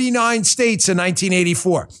 49 states in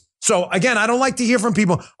 1984. So again, I don't like to hear from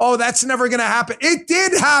people, oh, that's never going to happen. It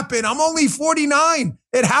did happen. I'm only 49.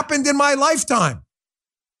 It happened in my lifetime.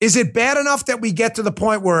 Is it bad enough that we get to the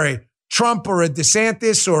point where a Trump or a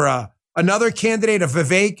DeSantis or another candidate, a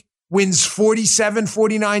Vivek, wins 47,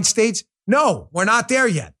 49 states? No, we're not there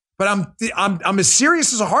yet. But I'm as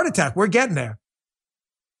serious as a heart attack. We're getting there.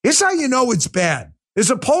 Here's how you know it's bad. There's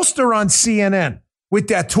a poster on CNN with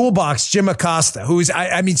that toolbox, Jim Acosta, who is,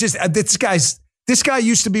 this guy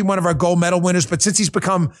used to be one of our gold medal winners, but since he's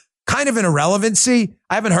become kind of an irrelevancy,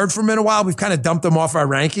 I haven't heard from him in a while. We've kind of dumped him off our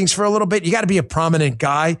rankings for a little bit. You got to be a prominent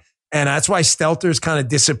guy. And that's why Stelter's kind of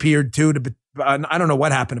disappeared too. I don't know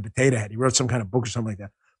what happened to Potato Head. He wrote some kind of book or something like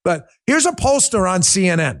that. But here's a poster on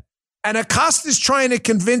CNN. And Acosta's trying to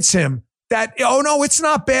convince him that, oh, no, it's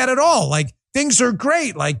not bad at all. Like, things are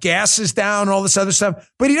great, like gas is down and all this other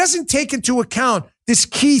stuff. But he doesn't take into account this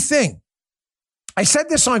key thing. I said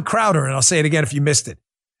this on Crowder, and I'll say it again if you missed it.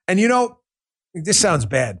 And you know, this sounds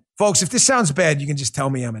bad. Folks, if this sounds bad, you can just tell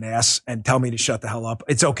me I'm an ass and tell me to shut the hell up.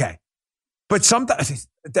 It's okay. But sometimes,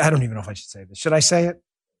 I don't even know if I should say this. Should I say it?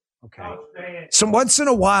 Okay. So once in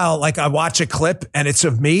a while, like I watch a clip and it's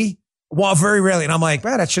of me, well, very rarely. And I'm like,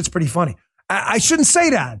 man, that shit's pretty funny. I shouldn't say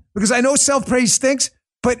that because I know self-praise stinks.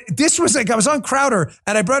 But this was like, I was on Crowder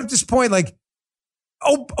and I brought up this point, like,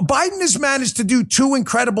 oh, Biden has managed to do two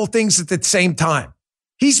incredible things at the same time.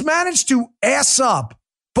 He's managed to ass up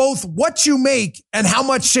both what you make and how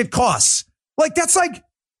much shit costs. Like, that's like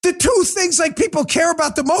the two things like people care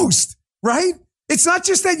about the most, right? It's not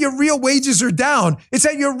just that your real wages are down. It's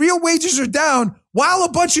that your real wages are down while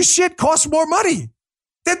a bunch of shit costs more money.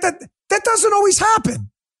 That doesn't always happen.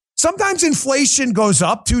 Sometimes inflation goes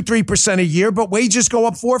up 2-3% a year, but wages go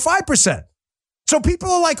up 4 or 5%. So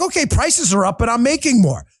people are like, okay, prices are up, but I'm making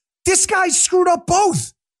more. This guy screwed up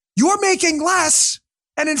both. You're making less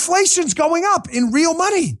and inflation's going up in real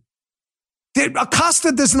money.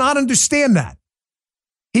 Acosta does not understand that.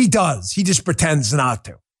 He does. He just pretends not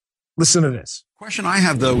to. Listen to this. Question I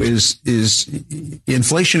have, though, is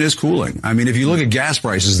inflation is cooling. I mean, if you look at gas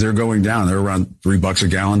prices, they're going down. They're around $3 a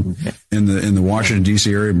gallon in the Washington,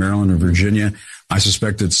 D.C. area, Maryland, and Virginia. I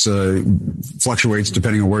suspect it's fluctuates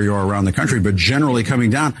depending on where you are around the country, but generally coming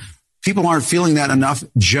down. People aren't feeling that enough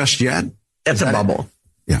just yet. It's a bubble.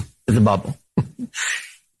 Yeah. It's a bubble.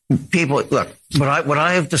 People, look, what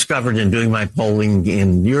I have discovered in doing my polling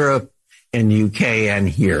in Europe, in UK, and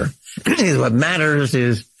here is what matters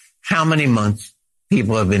is how many months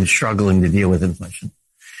people have been struggling to deal with inflation.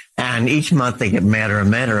 And each month they get madder and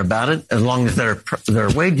madder about it as long as their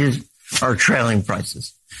wages are trailing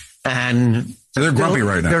prices. And they're grumpy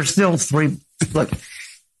right now. They're still look,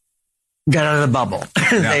 get out of the bubble.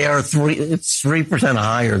 Yeah. They are it's 3%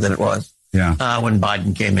 higher than it was when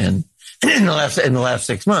Biden came in. In the last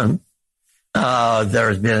 6 months, there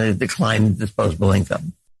has been a decline in disposable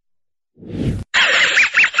income.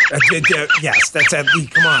 Yes, that's at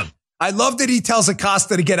least. Come on. I love that he tells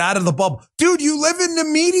Acosta to get out of the bubble. Dude, you live in the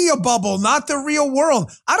media bubble, not the real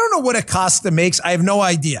world. I don't know what Acosta makes. I have no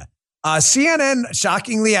idea. CNN,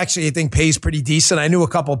 shockingly, actually, I think pays pretty decent. I knew a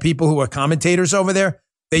couple of people who were commentators over there.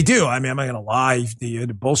 They do. I mean, I'm not going to lie. They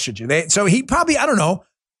bullshit you. So he probably, I don't know.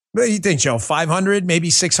 What do you think, Joe? 500, maybe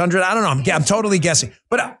 600? I don't know. I'm totally guessing.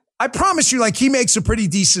 But I promise you, like, he makes a pretty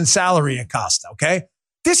decent salary, Acosta, okay?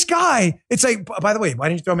 This guy, it's like, by the way, why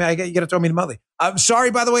didn't you throw me? You got to throw me the monthly. I'm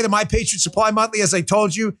sorry, by the way, that My Patriot Supply monthly, as I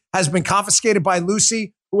told you, has been confiscated by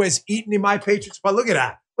Lucy, who has eaten in My Patriot Supply. Look at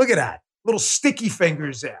that. Look at that. Little sticky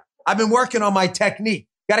fingers there. I've been working on my technique.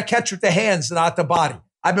 Got to catch with the hands, not the body.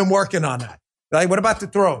 I've been working on that. Like, what about the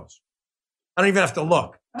throws? I don't even have to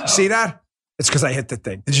look. See that? It's because I hit the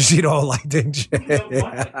thing. Did you see the whole lightning?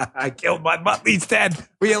 I killed my Muttley's dead.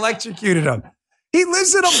 We electrocuted him. He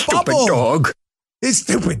lives in a bubble. Stupid dog. His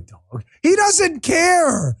stupid dog. He doesn't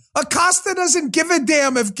care. Acosta doesn't give a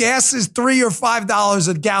damn if gas is $3 or $5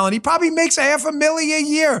 a gallon. He probably makes $500,000 a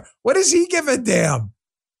year. What does he give a damn?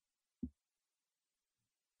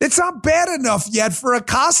 It's not bad enough yet for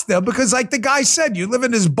Acosta because, like the guy said, you live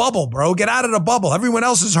in this bubble, bro. Get out of the bubble. Everyone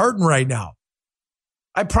else is hurting right now.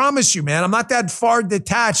 I promise you, man, I'm not that far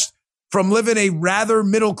detached from living a rather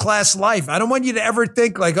middle-class life. I don't want you to ever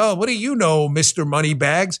think like, oh, what do you know, Mr.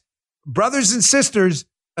 Moneybags? Brothers and sisters,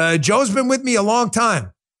 Joe's been with me a long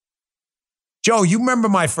time. Joe, you remember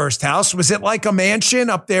my first house. Was it like a mansion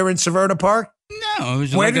up there in Severna Park? No. It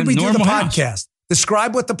was Where like did a we do the normal podcast? house.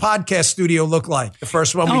 Describe what the podcast studio looked like, the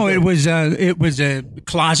first one we did. It was a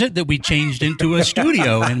closet that we changed into a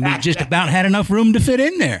studio, and we just about had enough room to fit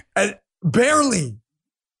in there. Barely.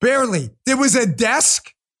 There was a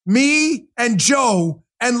desk, me and Joe,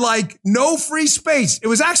 and like no free space. It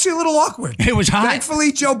was actually a little awkward. It was hot.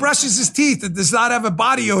 Thankfully, Joe brushes his teeth and does not have a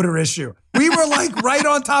body odor issue. We were like right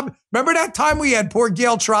on top. Remember that time we had poor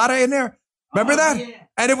Gail Trotta in there? Remember that? Yeah.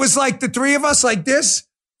 And it was like the three of us like this.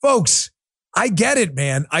 Folks, I get it,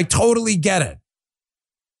 man. I totally get it.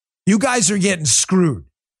 You guys are getting screwed.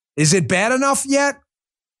 Is it bad enough yet?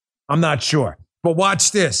 I'm not sure. But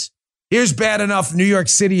watch this. Here's Bad Enough New York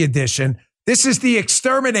City edition. This is the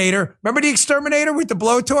exterminator. Remember the exterminator with the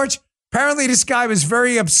blowtorch? Apparently this guy was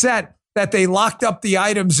very upset that they locked up the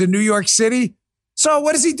items in New York City. So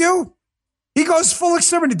what does he do? He goes full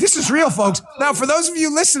exterminator. This is real, folks. Now, for those of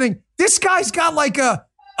you listening, this guy's got like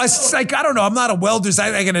like, I don't know, I'm not a welder,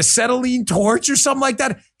 like an acetylene torch or something like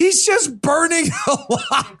that. He's just burning the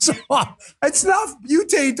locks off. It's not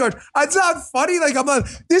butane torch. It's not funny. Like,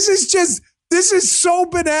 this is so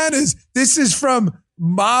bananas. This is from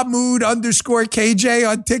Mahmood_KJ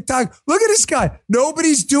on TikTok. Look at this guy.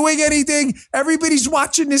 Nobody's doing anything. Everybody's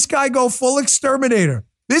watching this guy go full exterminator.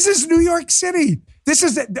 This is New York City. This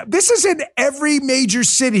is in every major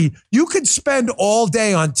city. You could spend all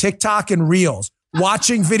day on TikTok and Reels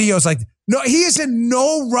watching videos like, no, he is in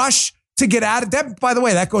no rush to get out of that. By the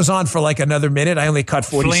way, that goes on for like another minute. I only cut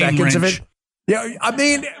 40 seconds of it. Yeah. I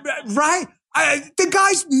mean, right. The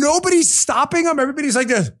guys, nobody's stopping him. Everybody's like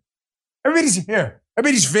this. Everybody's here.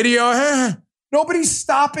 Everybody's video. Nobody's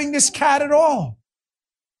stopping this cat at all.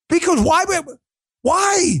 Because why?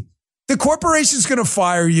 The corporation's going to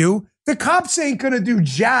fire you. The cops ain't going to do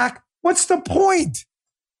jack. What's the point?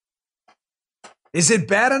 Is it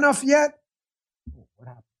bad enough yet? What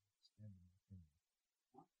happened?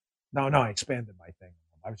 No, I expanded my thing.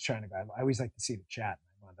 I was trying to, I always like to see the chat.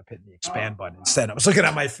 I wound up hitting the expand button instead. I was looking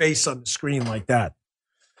at my face on the screen like that.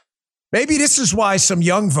 Maybe this is why some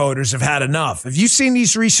young voters have had enough. Have you seen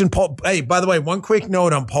these recent polls? Hey, by the way, one quick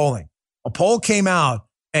note on polling. A poll came out,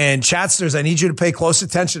 and chatsters, I need you to pay close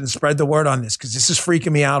attention and spread the word on this because this is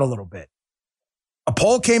freaking me out a little bit. A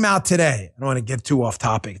poll came out today. I don't want to get too off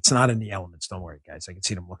topic. It's not in the elements. Don't worry, guys. I can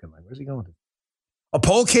see them looking like, where's he going? A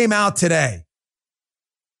poll came out today.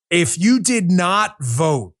 If you did not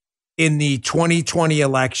vote in the 2020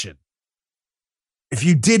 election, if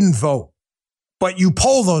you didn't vote, but you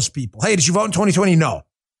poll those people, hey, did you vote in 2020? No.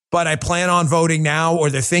 But I plan on voting now, or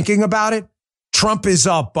they're thinking about it. Trump is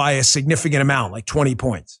up by a significant amount, like 20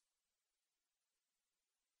 points.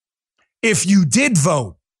 If you did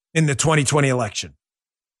vote in the 2020 election,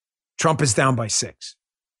 Trump is down by 6.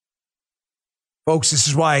 Folks, this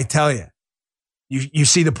is why I tell you. You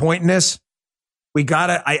see the point in this?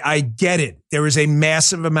 I get it. There is a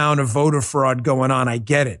massive amount of voter fraud going on. I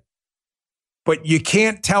get it. But you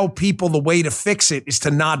can't tell people the way to fix it is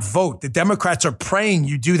to not vote. The Democrats are praying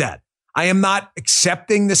you do that. I am not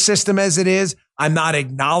accepting the system as it is. I'm not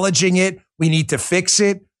acknowledging it. We need to fix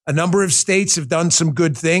it. A number of states have done some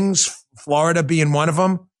good things, Florida being one of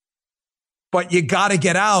them. But you got to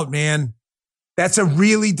get out, man. That's a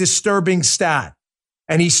really disturbing stat.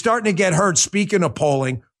 And he's starting to get hurt, speaking of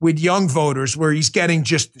polling, with young voters where he's getting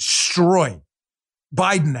just destroyed.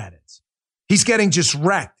 Biden, that is. He's getting just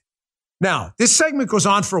wrecked. Now, this segment goes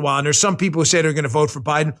on for a while, and there's some people who say they're going to vote for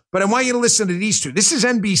Biden, but I want you to listen to these two. This is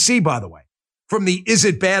NBC, by the way, from the Is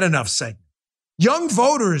It Bad Enough segment. Young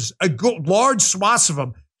voters, large swaths of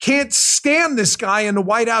them, can't stand this guy in the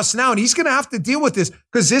White House now, and he's going to have to deal with this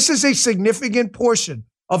because this is a significant portion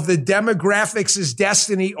of the demographics is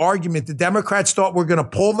destiny argument. The Democrats thought we're going to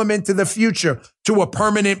pull them into the future to a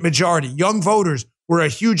permanent majority. Young voters were a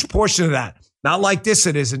huge portion of that. Not like this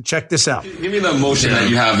it is, and check this out. Give me the emotion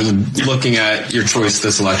that you have looking at your choice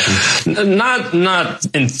this election. Not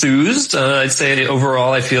enthused. I'd say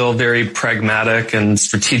overall I feel very pragmatic and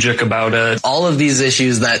strategic about it. All of these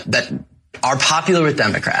issues that are popular with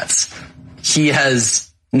Democrats, he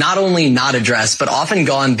has not only not addressed, but often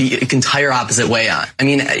gone the entire opposite way on. I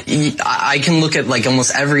mean, I can look at like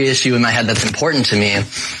almost every issue in my head that's important to me,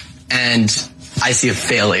 and I see a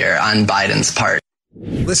failure on Biden's part.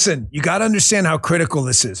 Listen, you got to understand how critical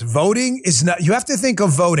this is. Voting is not, you have to think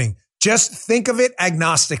of voting. Just think of it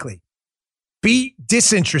agnostically. Be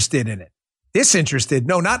disinterested in it. Disinterested.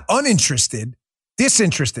 No, not uninterested.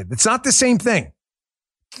 Disinterested. It's not the same thing.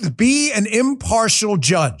 Be an impartial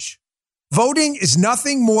judge. Voting is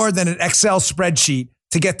nothing more than an Excel spreadsheet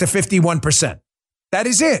to get to 51%. That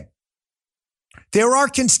is it. There are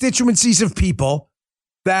constituencies of people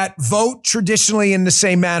that vote traditionally in the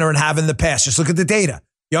same manner and have in the past. Just look at the data.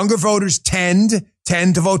 Younger voters tend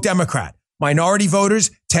to vote Democrat. Minority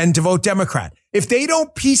voters tend to vote Democrat. If they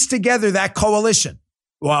don't piece together that coalition,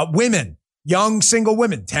 women, young single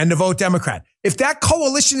women tend to vote Democrat. If that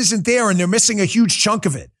coalition isn't there and they're missing a huge chunk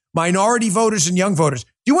of it, minority voters and young voters,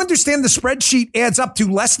 do you understand the spreadsheet adds up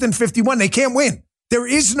to less than 51? They can't win. There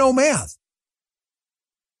is no math.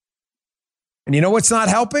 And you know what's not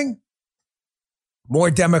helping?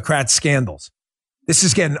 More Democrat scandals. This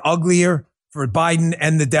is getting uglier for Biden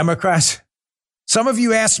and the Democrats. Some of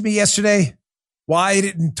you asked me yesterday why I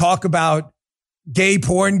didn't talk about gay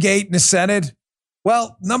porn gate in the Senate.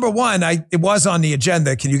 Well, number one, it was on the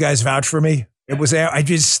agenda. Can you guys vouch for me? It was there. We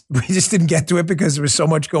just didn't get to it because there was so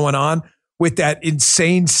much going on with that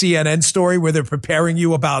insane CNN story where they're preparing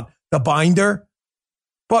you about the binder.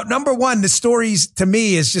 But number one, the stories to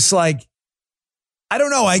me is just like, I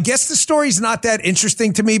don't know. I guess the story's not that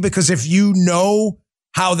interesting to me because if you know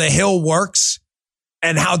how the Hill works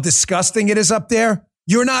and how disgusting it is up there,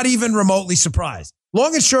 you're not even remotely surprised.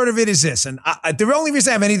 Long and short of it is this. And the only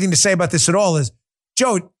reason I have anything to say about this at all is,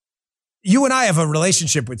 Joe, you and I have a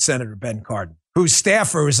relationship with Senator Ben Cardin, whose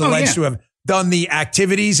staffer is alleged to have done the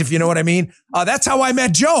activities, if you know what I mean. That's how I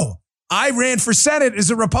met Joe. I ran for Senate as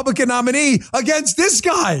a Republican nominee against this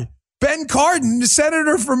guy, Ben Cardin, the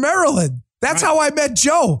senator from Maryland. That's how I met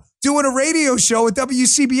Joe, doing a radio show at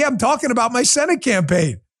WCBM talking about my Senate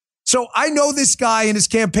campaign. So I know this guy and his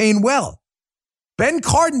campaign well. Ben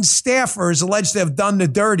Cardin's staffer is alleged to have done the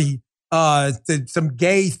dirty, some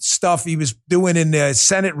gay stuff he was doing in the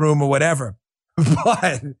Senate room or whatever.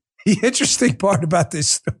 But the interesting part about this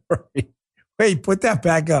story, wait, put that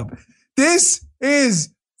back up. This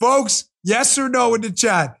is, folks, yes or no in the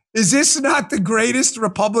chat. Is this not the greatest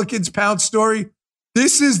Republicans pounce story?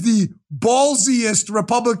 This is the ballsiest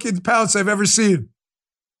Republican pounce I've ever seen.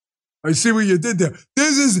 I see what you did there.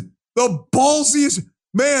 This is the ballsiest.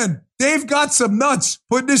 Man, they've got some nuts.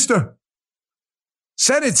 Put this to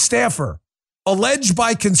Senate staffer, alleged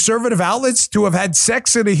by conservative outlets to have had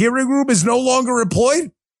sex in a hearing room, is no longer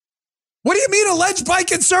employed. What do you mean alleged by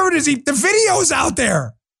conservatives? The video's out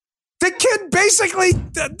there. The kid basically,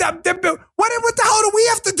 what the hell do we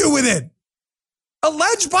have to do with it?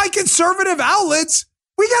 Alleged by conservative outlets,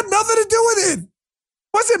 we got nothing to do with it.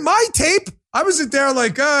 Wasn't my tape. I wasn't there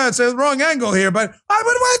like, it's a wrong angle here, but what do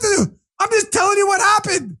I have to do? I'm just telling you what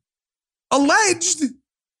happened. Alleged.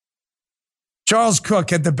 Charles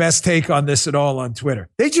Cook had the best take on this at all on Twitter.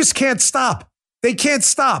 They just can't stop. They can't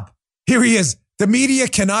stop. Here he is. The media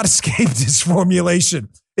cannot escape this formulation.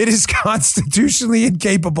 It is constitutionally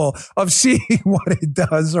incapable of seeing what it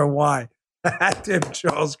does or why. That's him,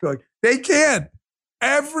 Charles Cook. They can't.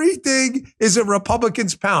 Everything is a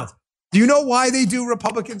Republicans pounce. Do you know why they do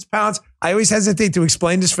Republicans pounce? I always hesitate to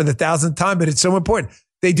explain this for the 1,000th time, but it's so important.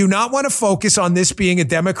 They do not want to focus on this being a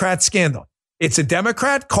Democrat scandal. It's a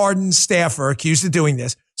Democrat Cardin staffer accused of doing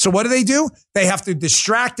this. So what do? They have to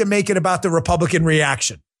distract and make it about the Republican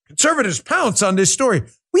reaction. Conservatives pounce on this story.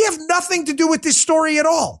 We have nothing to do with this story at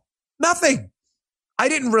all. Nothing. I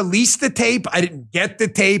didn't release the tape. I didn't get the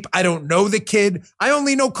tape. I don't know the kid. I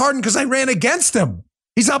only know Cardin because I ran against him.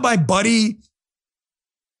 He's not my buddy.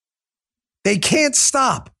 They can't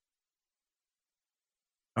stop.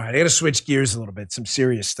 All right, I got to switch gears a little bit. Some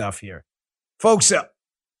serious stuff here. Folks,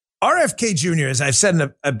 RFK Jr., as I've said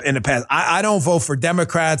in the past, I don't vote for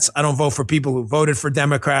Democrats. I don't vote for people who voted for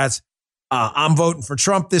Democrats. I'm voting for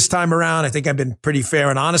Trump this time around. I think I've been pretty fair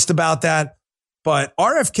and honest about that. But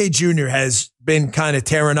RFK Jr. has been kind of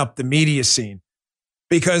tearing up the media scene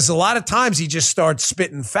because a lot of times he just starts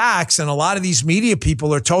spitting facts and a lot of these media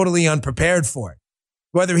people are totally unprepared for it.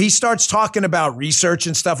 Whether he starts talking about research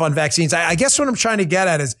and stuff on vaccines, I guess what I'm trying to get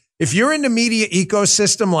at is if you're in the media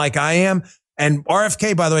ecosystem like I am, and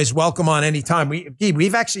RFK, by the way, is welcome on any time.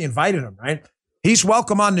 We've actually invited him, right? He's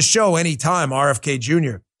welcome on the show anytime, RFK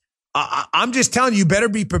Jr. I'm just telling you better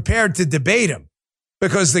be prepared to debate him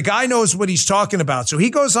because the guy knows what he's talking about. So he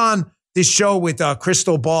goes on this show with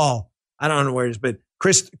Crystal Ball. I don't know where it is, but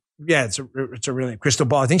it's a really Crystal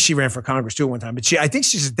Ball. I think she ran for Congress too at one time, but I think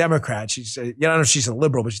she's a Democrat. I don't know if she's a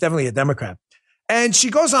liberal, but she's definitely a Democrat. And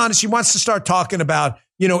she goes on and she wants to start talking about,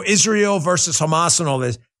 Israel versus Hamas and all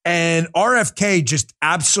this. And RFK just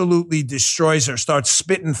absolutely destroys her, starts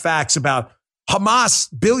spitting facts about Hamas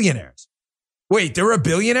billionaires. Wait, there are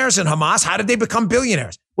billionaires in Hamas? How did they become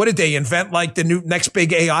billionaires? What did they invent, like the new next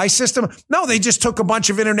big AI system? No, they just took a bunch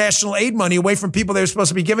of international aid money away from people they were supposed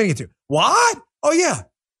to be giving it to. What? Oh, yeah.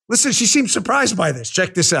 Listen, she seems surprised by this.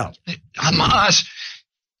 Check this out. Hamas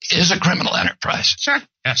is a criminal enterprise. Sure.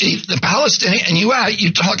 Yes. The Palestinian, and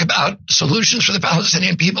you talk about solutions for the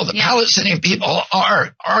Palestinian people. The Palestinian people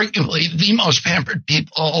are arguably the most pampered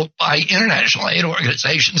people by international aid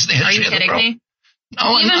organizations in the history of the world. Are you kidding me?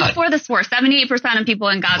 No, even before this war, 78% of people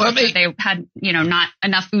in Gaza said they had, not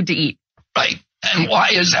enough food to eat. Right. And why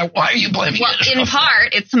is that? Why are you blaming Israel? In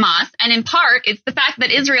part, it's Hamas, and in part, it's the fact that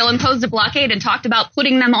Israel imposed a blockade and talked about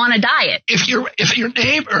putting them on a diet. If your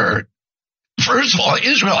neighbor, first of all,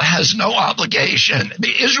 Israel has no obligation.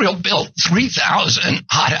 Israel built 3,000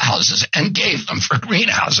 hothouses and gave them for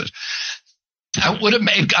greenhouses. That would have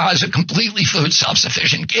made Gaza completely food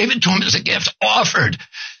self-sufficient, gave it to them as a gift, offered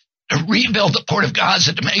to rebuild the port of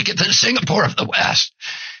Gaza to make it the Singapore of the West.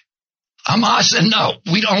 Hamas said, no,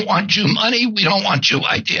 we don't want Jew money. We don't want Jew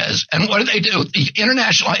ideas. And what do? The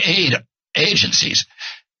international aid agencies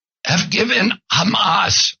have given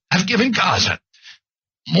Gaza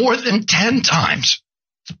more than 10 times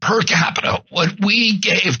per capita what we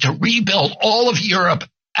gave to rebuild all of Europe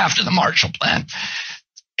after the Marshall Plan.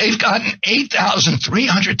 They've gotten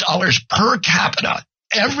 $8,300 per capita,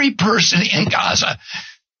 every person in Gaza.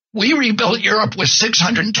 We rebuilt Europe with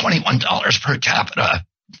 $621 per capita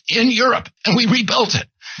in Europe, and we rebuilt it.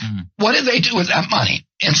 What did they do with that money?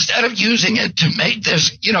 Instead of using it to make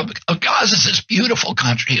this, Gaza's this beautiful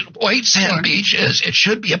country, white sand beaches, it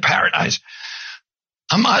should be a paradise.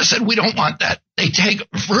 Hamas said, we don't want that. They take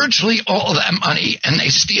virtually all of that money and they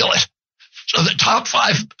steal it. So the top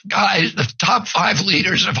 5 guys, the top 5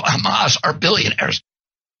 leaders of Hamas are billionaires.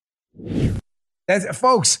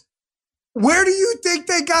 Folks, where do you think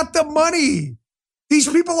they got the money? These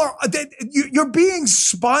people you're being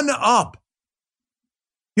spun up.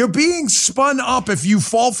 You're being spun up if you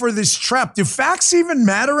fall for this trap. Do facts even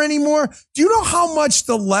matter anymore? Do you know how much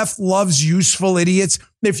the left loves useful idiots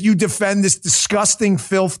if you defend this disgusting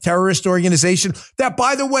filth terrorist organization that,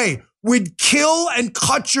 by the way, would kill and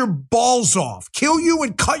cut your balls off, kill you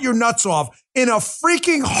and cut your nuts off in a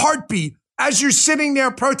freaking heartbeat as you're sitting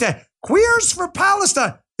there protesting. Queers for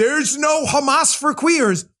Palestine. There's no Hamas for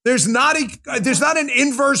queers. There's not an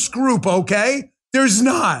inverse group, okay? There's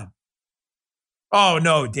not. Oh,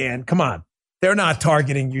 no, Dan, come on. They're not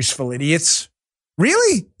targeting useful idiots.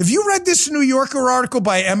 Really? Have you read this New Yorker article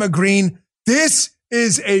by Emma Green? This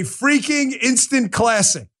is a freaking instant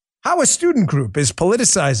classic. How a student group is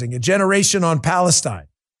politicizing a generation on Palestine.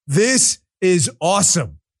 This is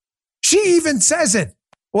awesome. She even says it.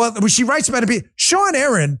 Well, she writes about it. Sean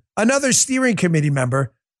Aaron, another steering committee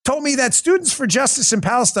member, told me that Students for Justice in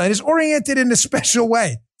Palestine is oriented in a special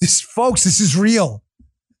way. Folks, this is real.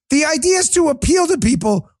 The idea is to appeal to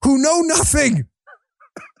people who know nothing.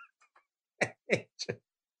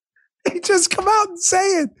 They just come out and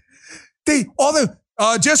say it.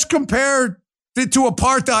 Just compare it to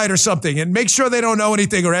apartheid or something and make sure they don't know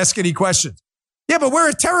anything or ask any questions. Yeah, but we're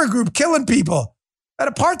a terror group killing people.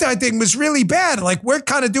 That apartheid thing was really bad. Like, we're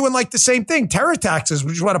kind of doing like the same thing. Terror taxes,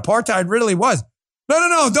 which is what apartheid really was.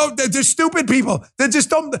 No. They're stupid people. They just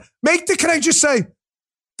don't make the connection. Just say,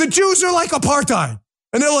 the Jews are like apartheid.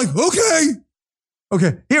 And they're like,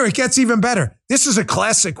 okay. Here, it gets even better. This is a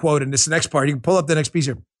classic quote in this next part. You can pull up the next piece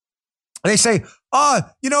here. They say,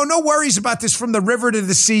 no worries about this from the river to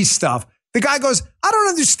the sea stuff. The guy goes, I don't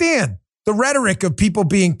understand the rhetoric of people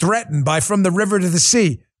being threatened by from the river to the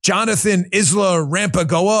sea. Jonathan Isla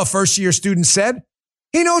Rampagoa, a first-year student, said,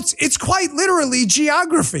 it's quite literally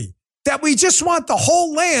geography, that we just want the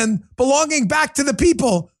whole land belonging back to the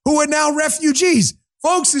people who are now refugees.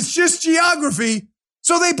 Folks, it's just geography.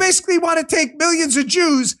 So they basically want to take millions of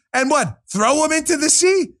Jews and throw them into the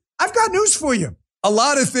sea? I've got news for you. A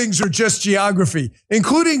lot of things are just geography,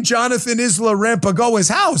 including Jonathan Isla Rampagoa's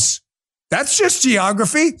house. That's just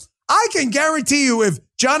geography. I can guarantee you if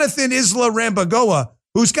Jonathan Isla Rampagoa,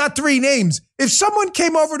 who's got 3 names, if someone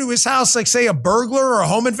came over to his house, like say a burglar or a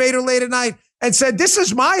home invader late at night and said, this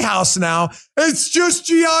is my house now, it's just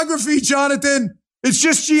geography, Jonathan. It's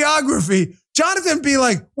just geography. Jonathan would be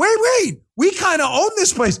like, wait, we kind of own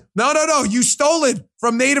this place. No, you stole it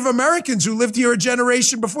from Native Americans who lived here a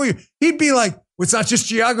generation before you. He'd be like, well, it's not just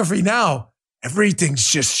geography now. Everything's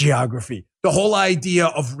just geography. The whole idea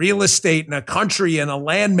of real estate and a country and a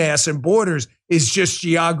landmass and borders is just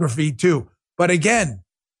geography too. But again,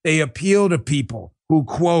 they appeal to people who,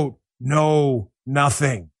 quote, know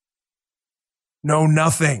nothing. Know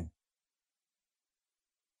nothing.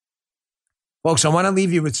 Folks, I want to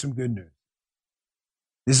leave you with some good news.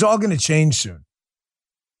 This is all going to change soon.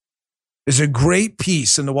 There's a great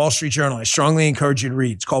piece in the Wall Street Journal I strongly encourage you to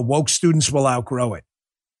read. It's called Woke Students Will Outgrow It.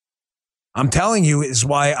 I'm telling you, is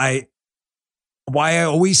why I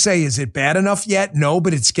always say, is it bad enough yet? No,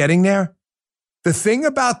 but it's getting there. The thing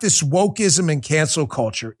about this wokeism and cancel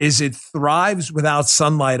culture is it thrives without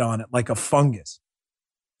sunlight on it, like a fungus.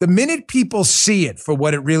 The minute people see it for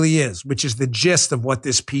what it really is, which is the gist of what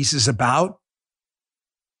this piece is about,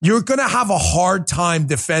 you're going to have a hard time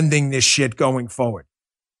defending this shit going forward.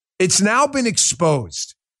 It's now been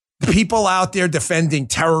exposed people out there defending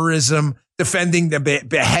terrorism, defending the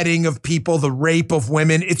beheading of people, the rape of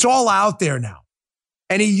women. It's all out there now.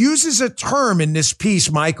 And he uses a term in this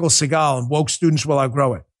piece, Michael Segal, and Woke Students Will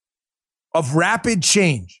Outgrow It, of rapid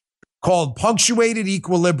change called punctuated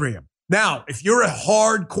equilibrium. Now, if you're a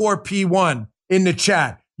hardcore P1 in the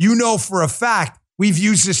chat, you know for a fact we've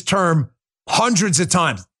used this term hundreds of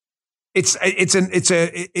times. It's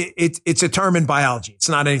a term in biology. It's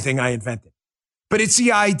not anything I invented. But it's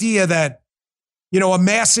the idea that, a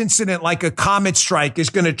mass incident like a comet strike is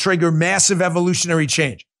going to trigger massive evolutionary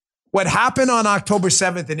change. What happened on October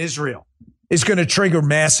 7th in Israel is going to trigger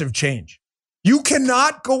massive change. You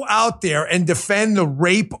cannot go out there and defend the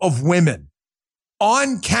rape of women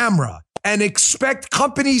on camera and expect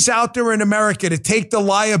companies out there in America to take the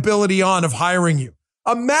liability on of hiring you.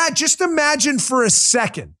 Just imagine for a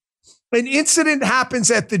second, an incident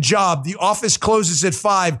happens at the job, the office closes at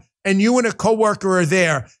 5, and you and a coworker are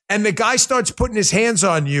there, and the guy starts putting his hands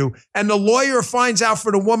on you, and the lawyer finds out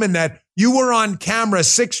for the woman that you were on camera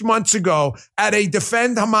 6 months ago at a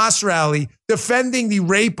Defend Hamas rally defending the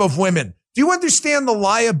rape of women. Do you understand the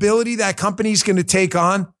liability that company's going to take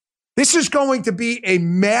on? This is going to be a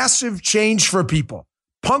massive change for people.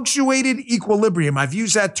 Punctuated equilibrium. I've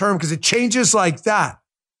used that term because it changes like that.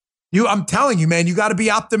 I'm telling you, man, you got to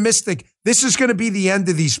be optimistic. This is going to be the end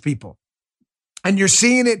of these people. And you're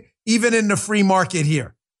seeing it even in the free market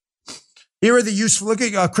here. Here are the useful, look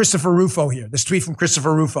at Christopher Rufo here, this tweet from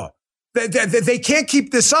Christopher Rufo. They can't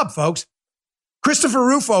keep this up, folks. Christopher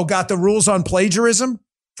Rufo got the rules on plagiarism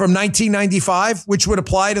from 1995, which would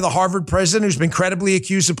apply to the Harvard president who's been credibly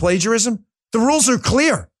accused of plagiarism. The rules are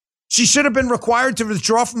clear. She should have been required to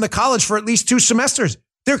withdraw from the college for at least 2 semesters.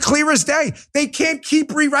 They're clear as day. They can't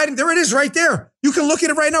keep rewriting. There it is right there. You can look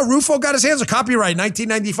at it right now. Rufo got his hands on copyright,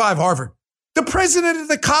 1995, Harvard. The president of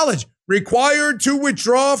the college required to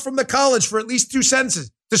withdraw from the college for at least 2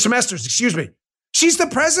 semesters. She's the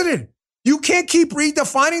president. You can't keep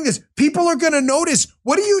redefining this. People are going to notice.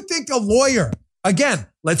 What do you think a lawyer, again,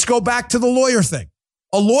 let's go back to the lawyer thing.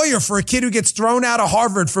 A lawyer for a kid who gets thrown out of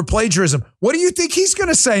Harvard for plagiarism. What do you think he's going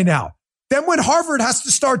to say now? Then when Harvard has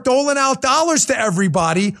to start doling out dollars to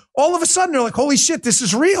everybody, all of a sudden they're like, holy shit, this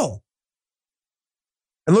is real.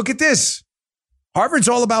 And look at this. Harvard's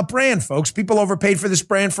all about brand, folks. People overpaid for this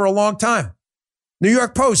brand for a long time. New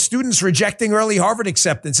York Post, students rejecting early Harvard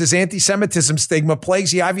acceptance as anti-Semitism stigma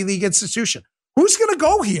plagues the Ivy League institution. Who's going to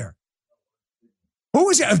go here? Who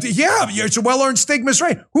is it? Yeah, it's a well-earned stigma,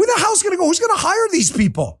 right? Who the hell's going to go? Who's going to hire these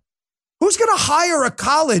people? Who's going to hire a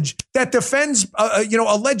college that defends,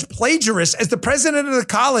 alleged plagiarists as the president of the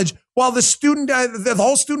college while the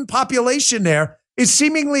whole student population there is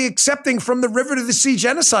seemingly accepting from the river to the sea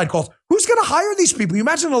genocide calls? Who's going to hire these people? You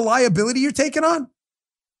imagine the liability you're taking on?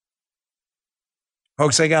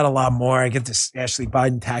 Folks, I got a lot more. I get this Ashley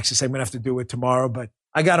Biden taxes. I'm going to have to do it tomorrow, but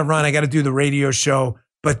I got to run. I got to do the radio show.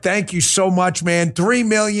 But thank you so much, man. 3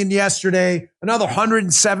 million yesterday, another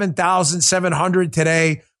 107,700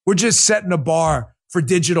 today. We're just setting a bar for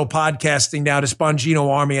digital podcasting now, this Bongino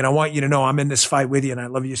Army. And I want you to know I'm in this fight with you, and I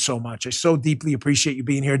love you so much. I so deeply appreciate you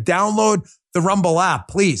being here. Download the Rumble app,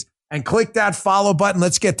 please, and click that follow button.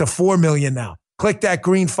 Let's get to 4 million now. Click that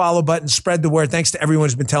green follow button. Spread the word. Thanks to everyone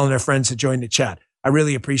who's been telling their friends to join the chat. I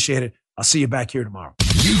really appreciate it. I'll see you back here tomorrow.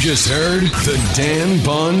 You just heard the Dan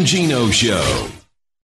Bongino Show.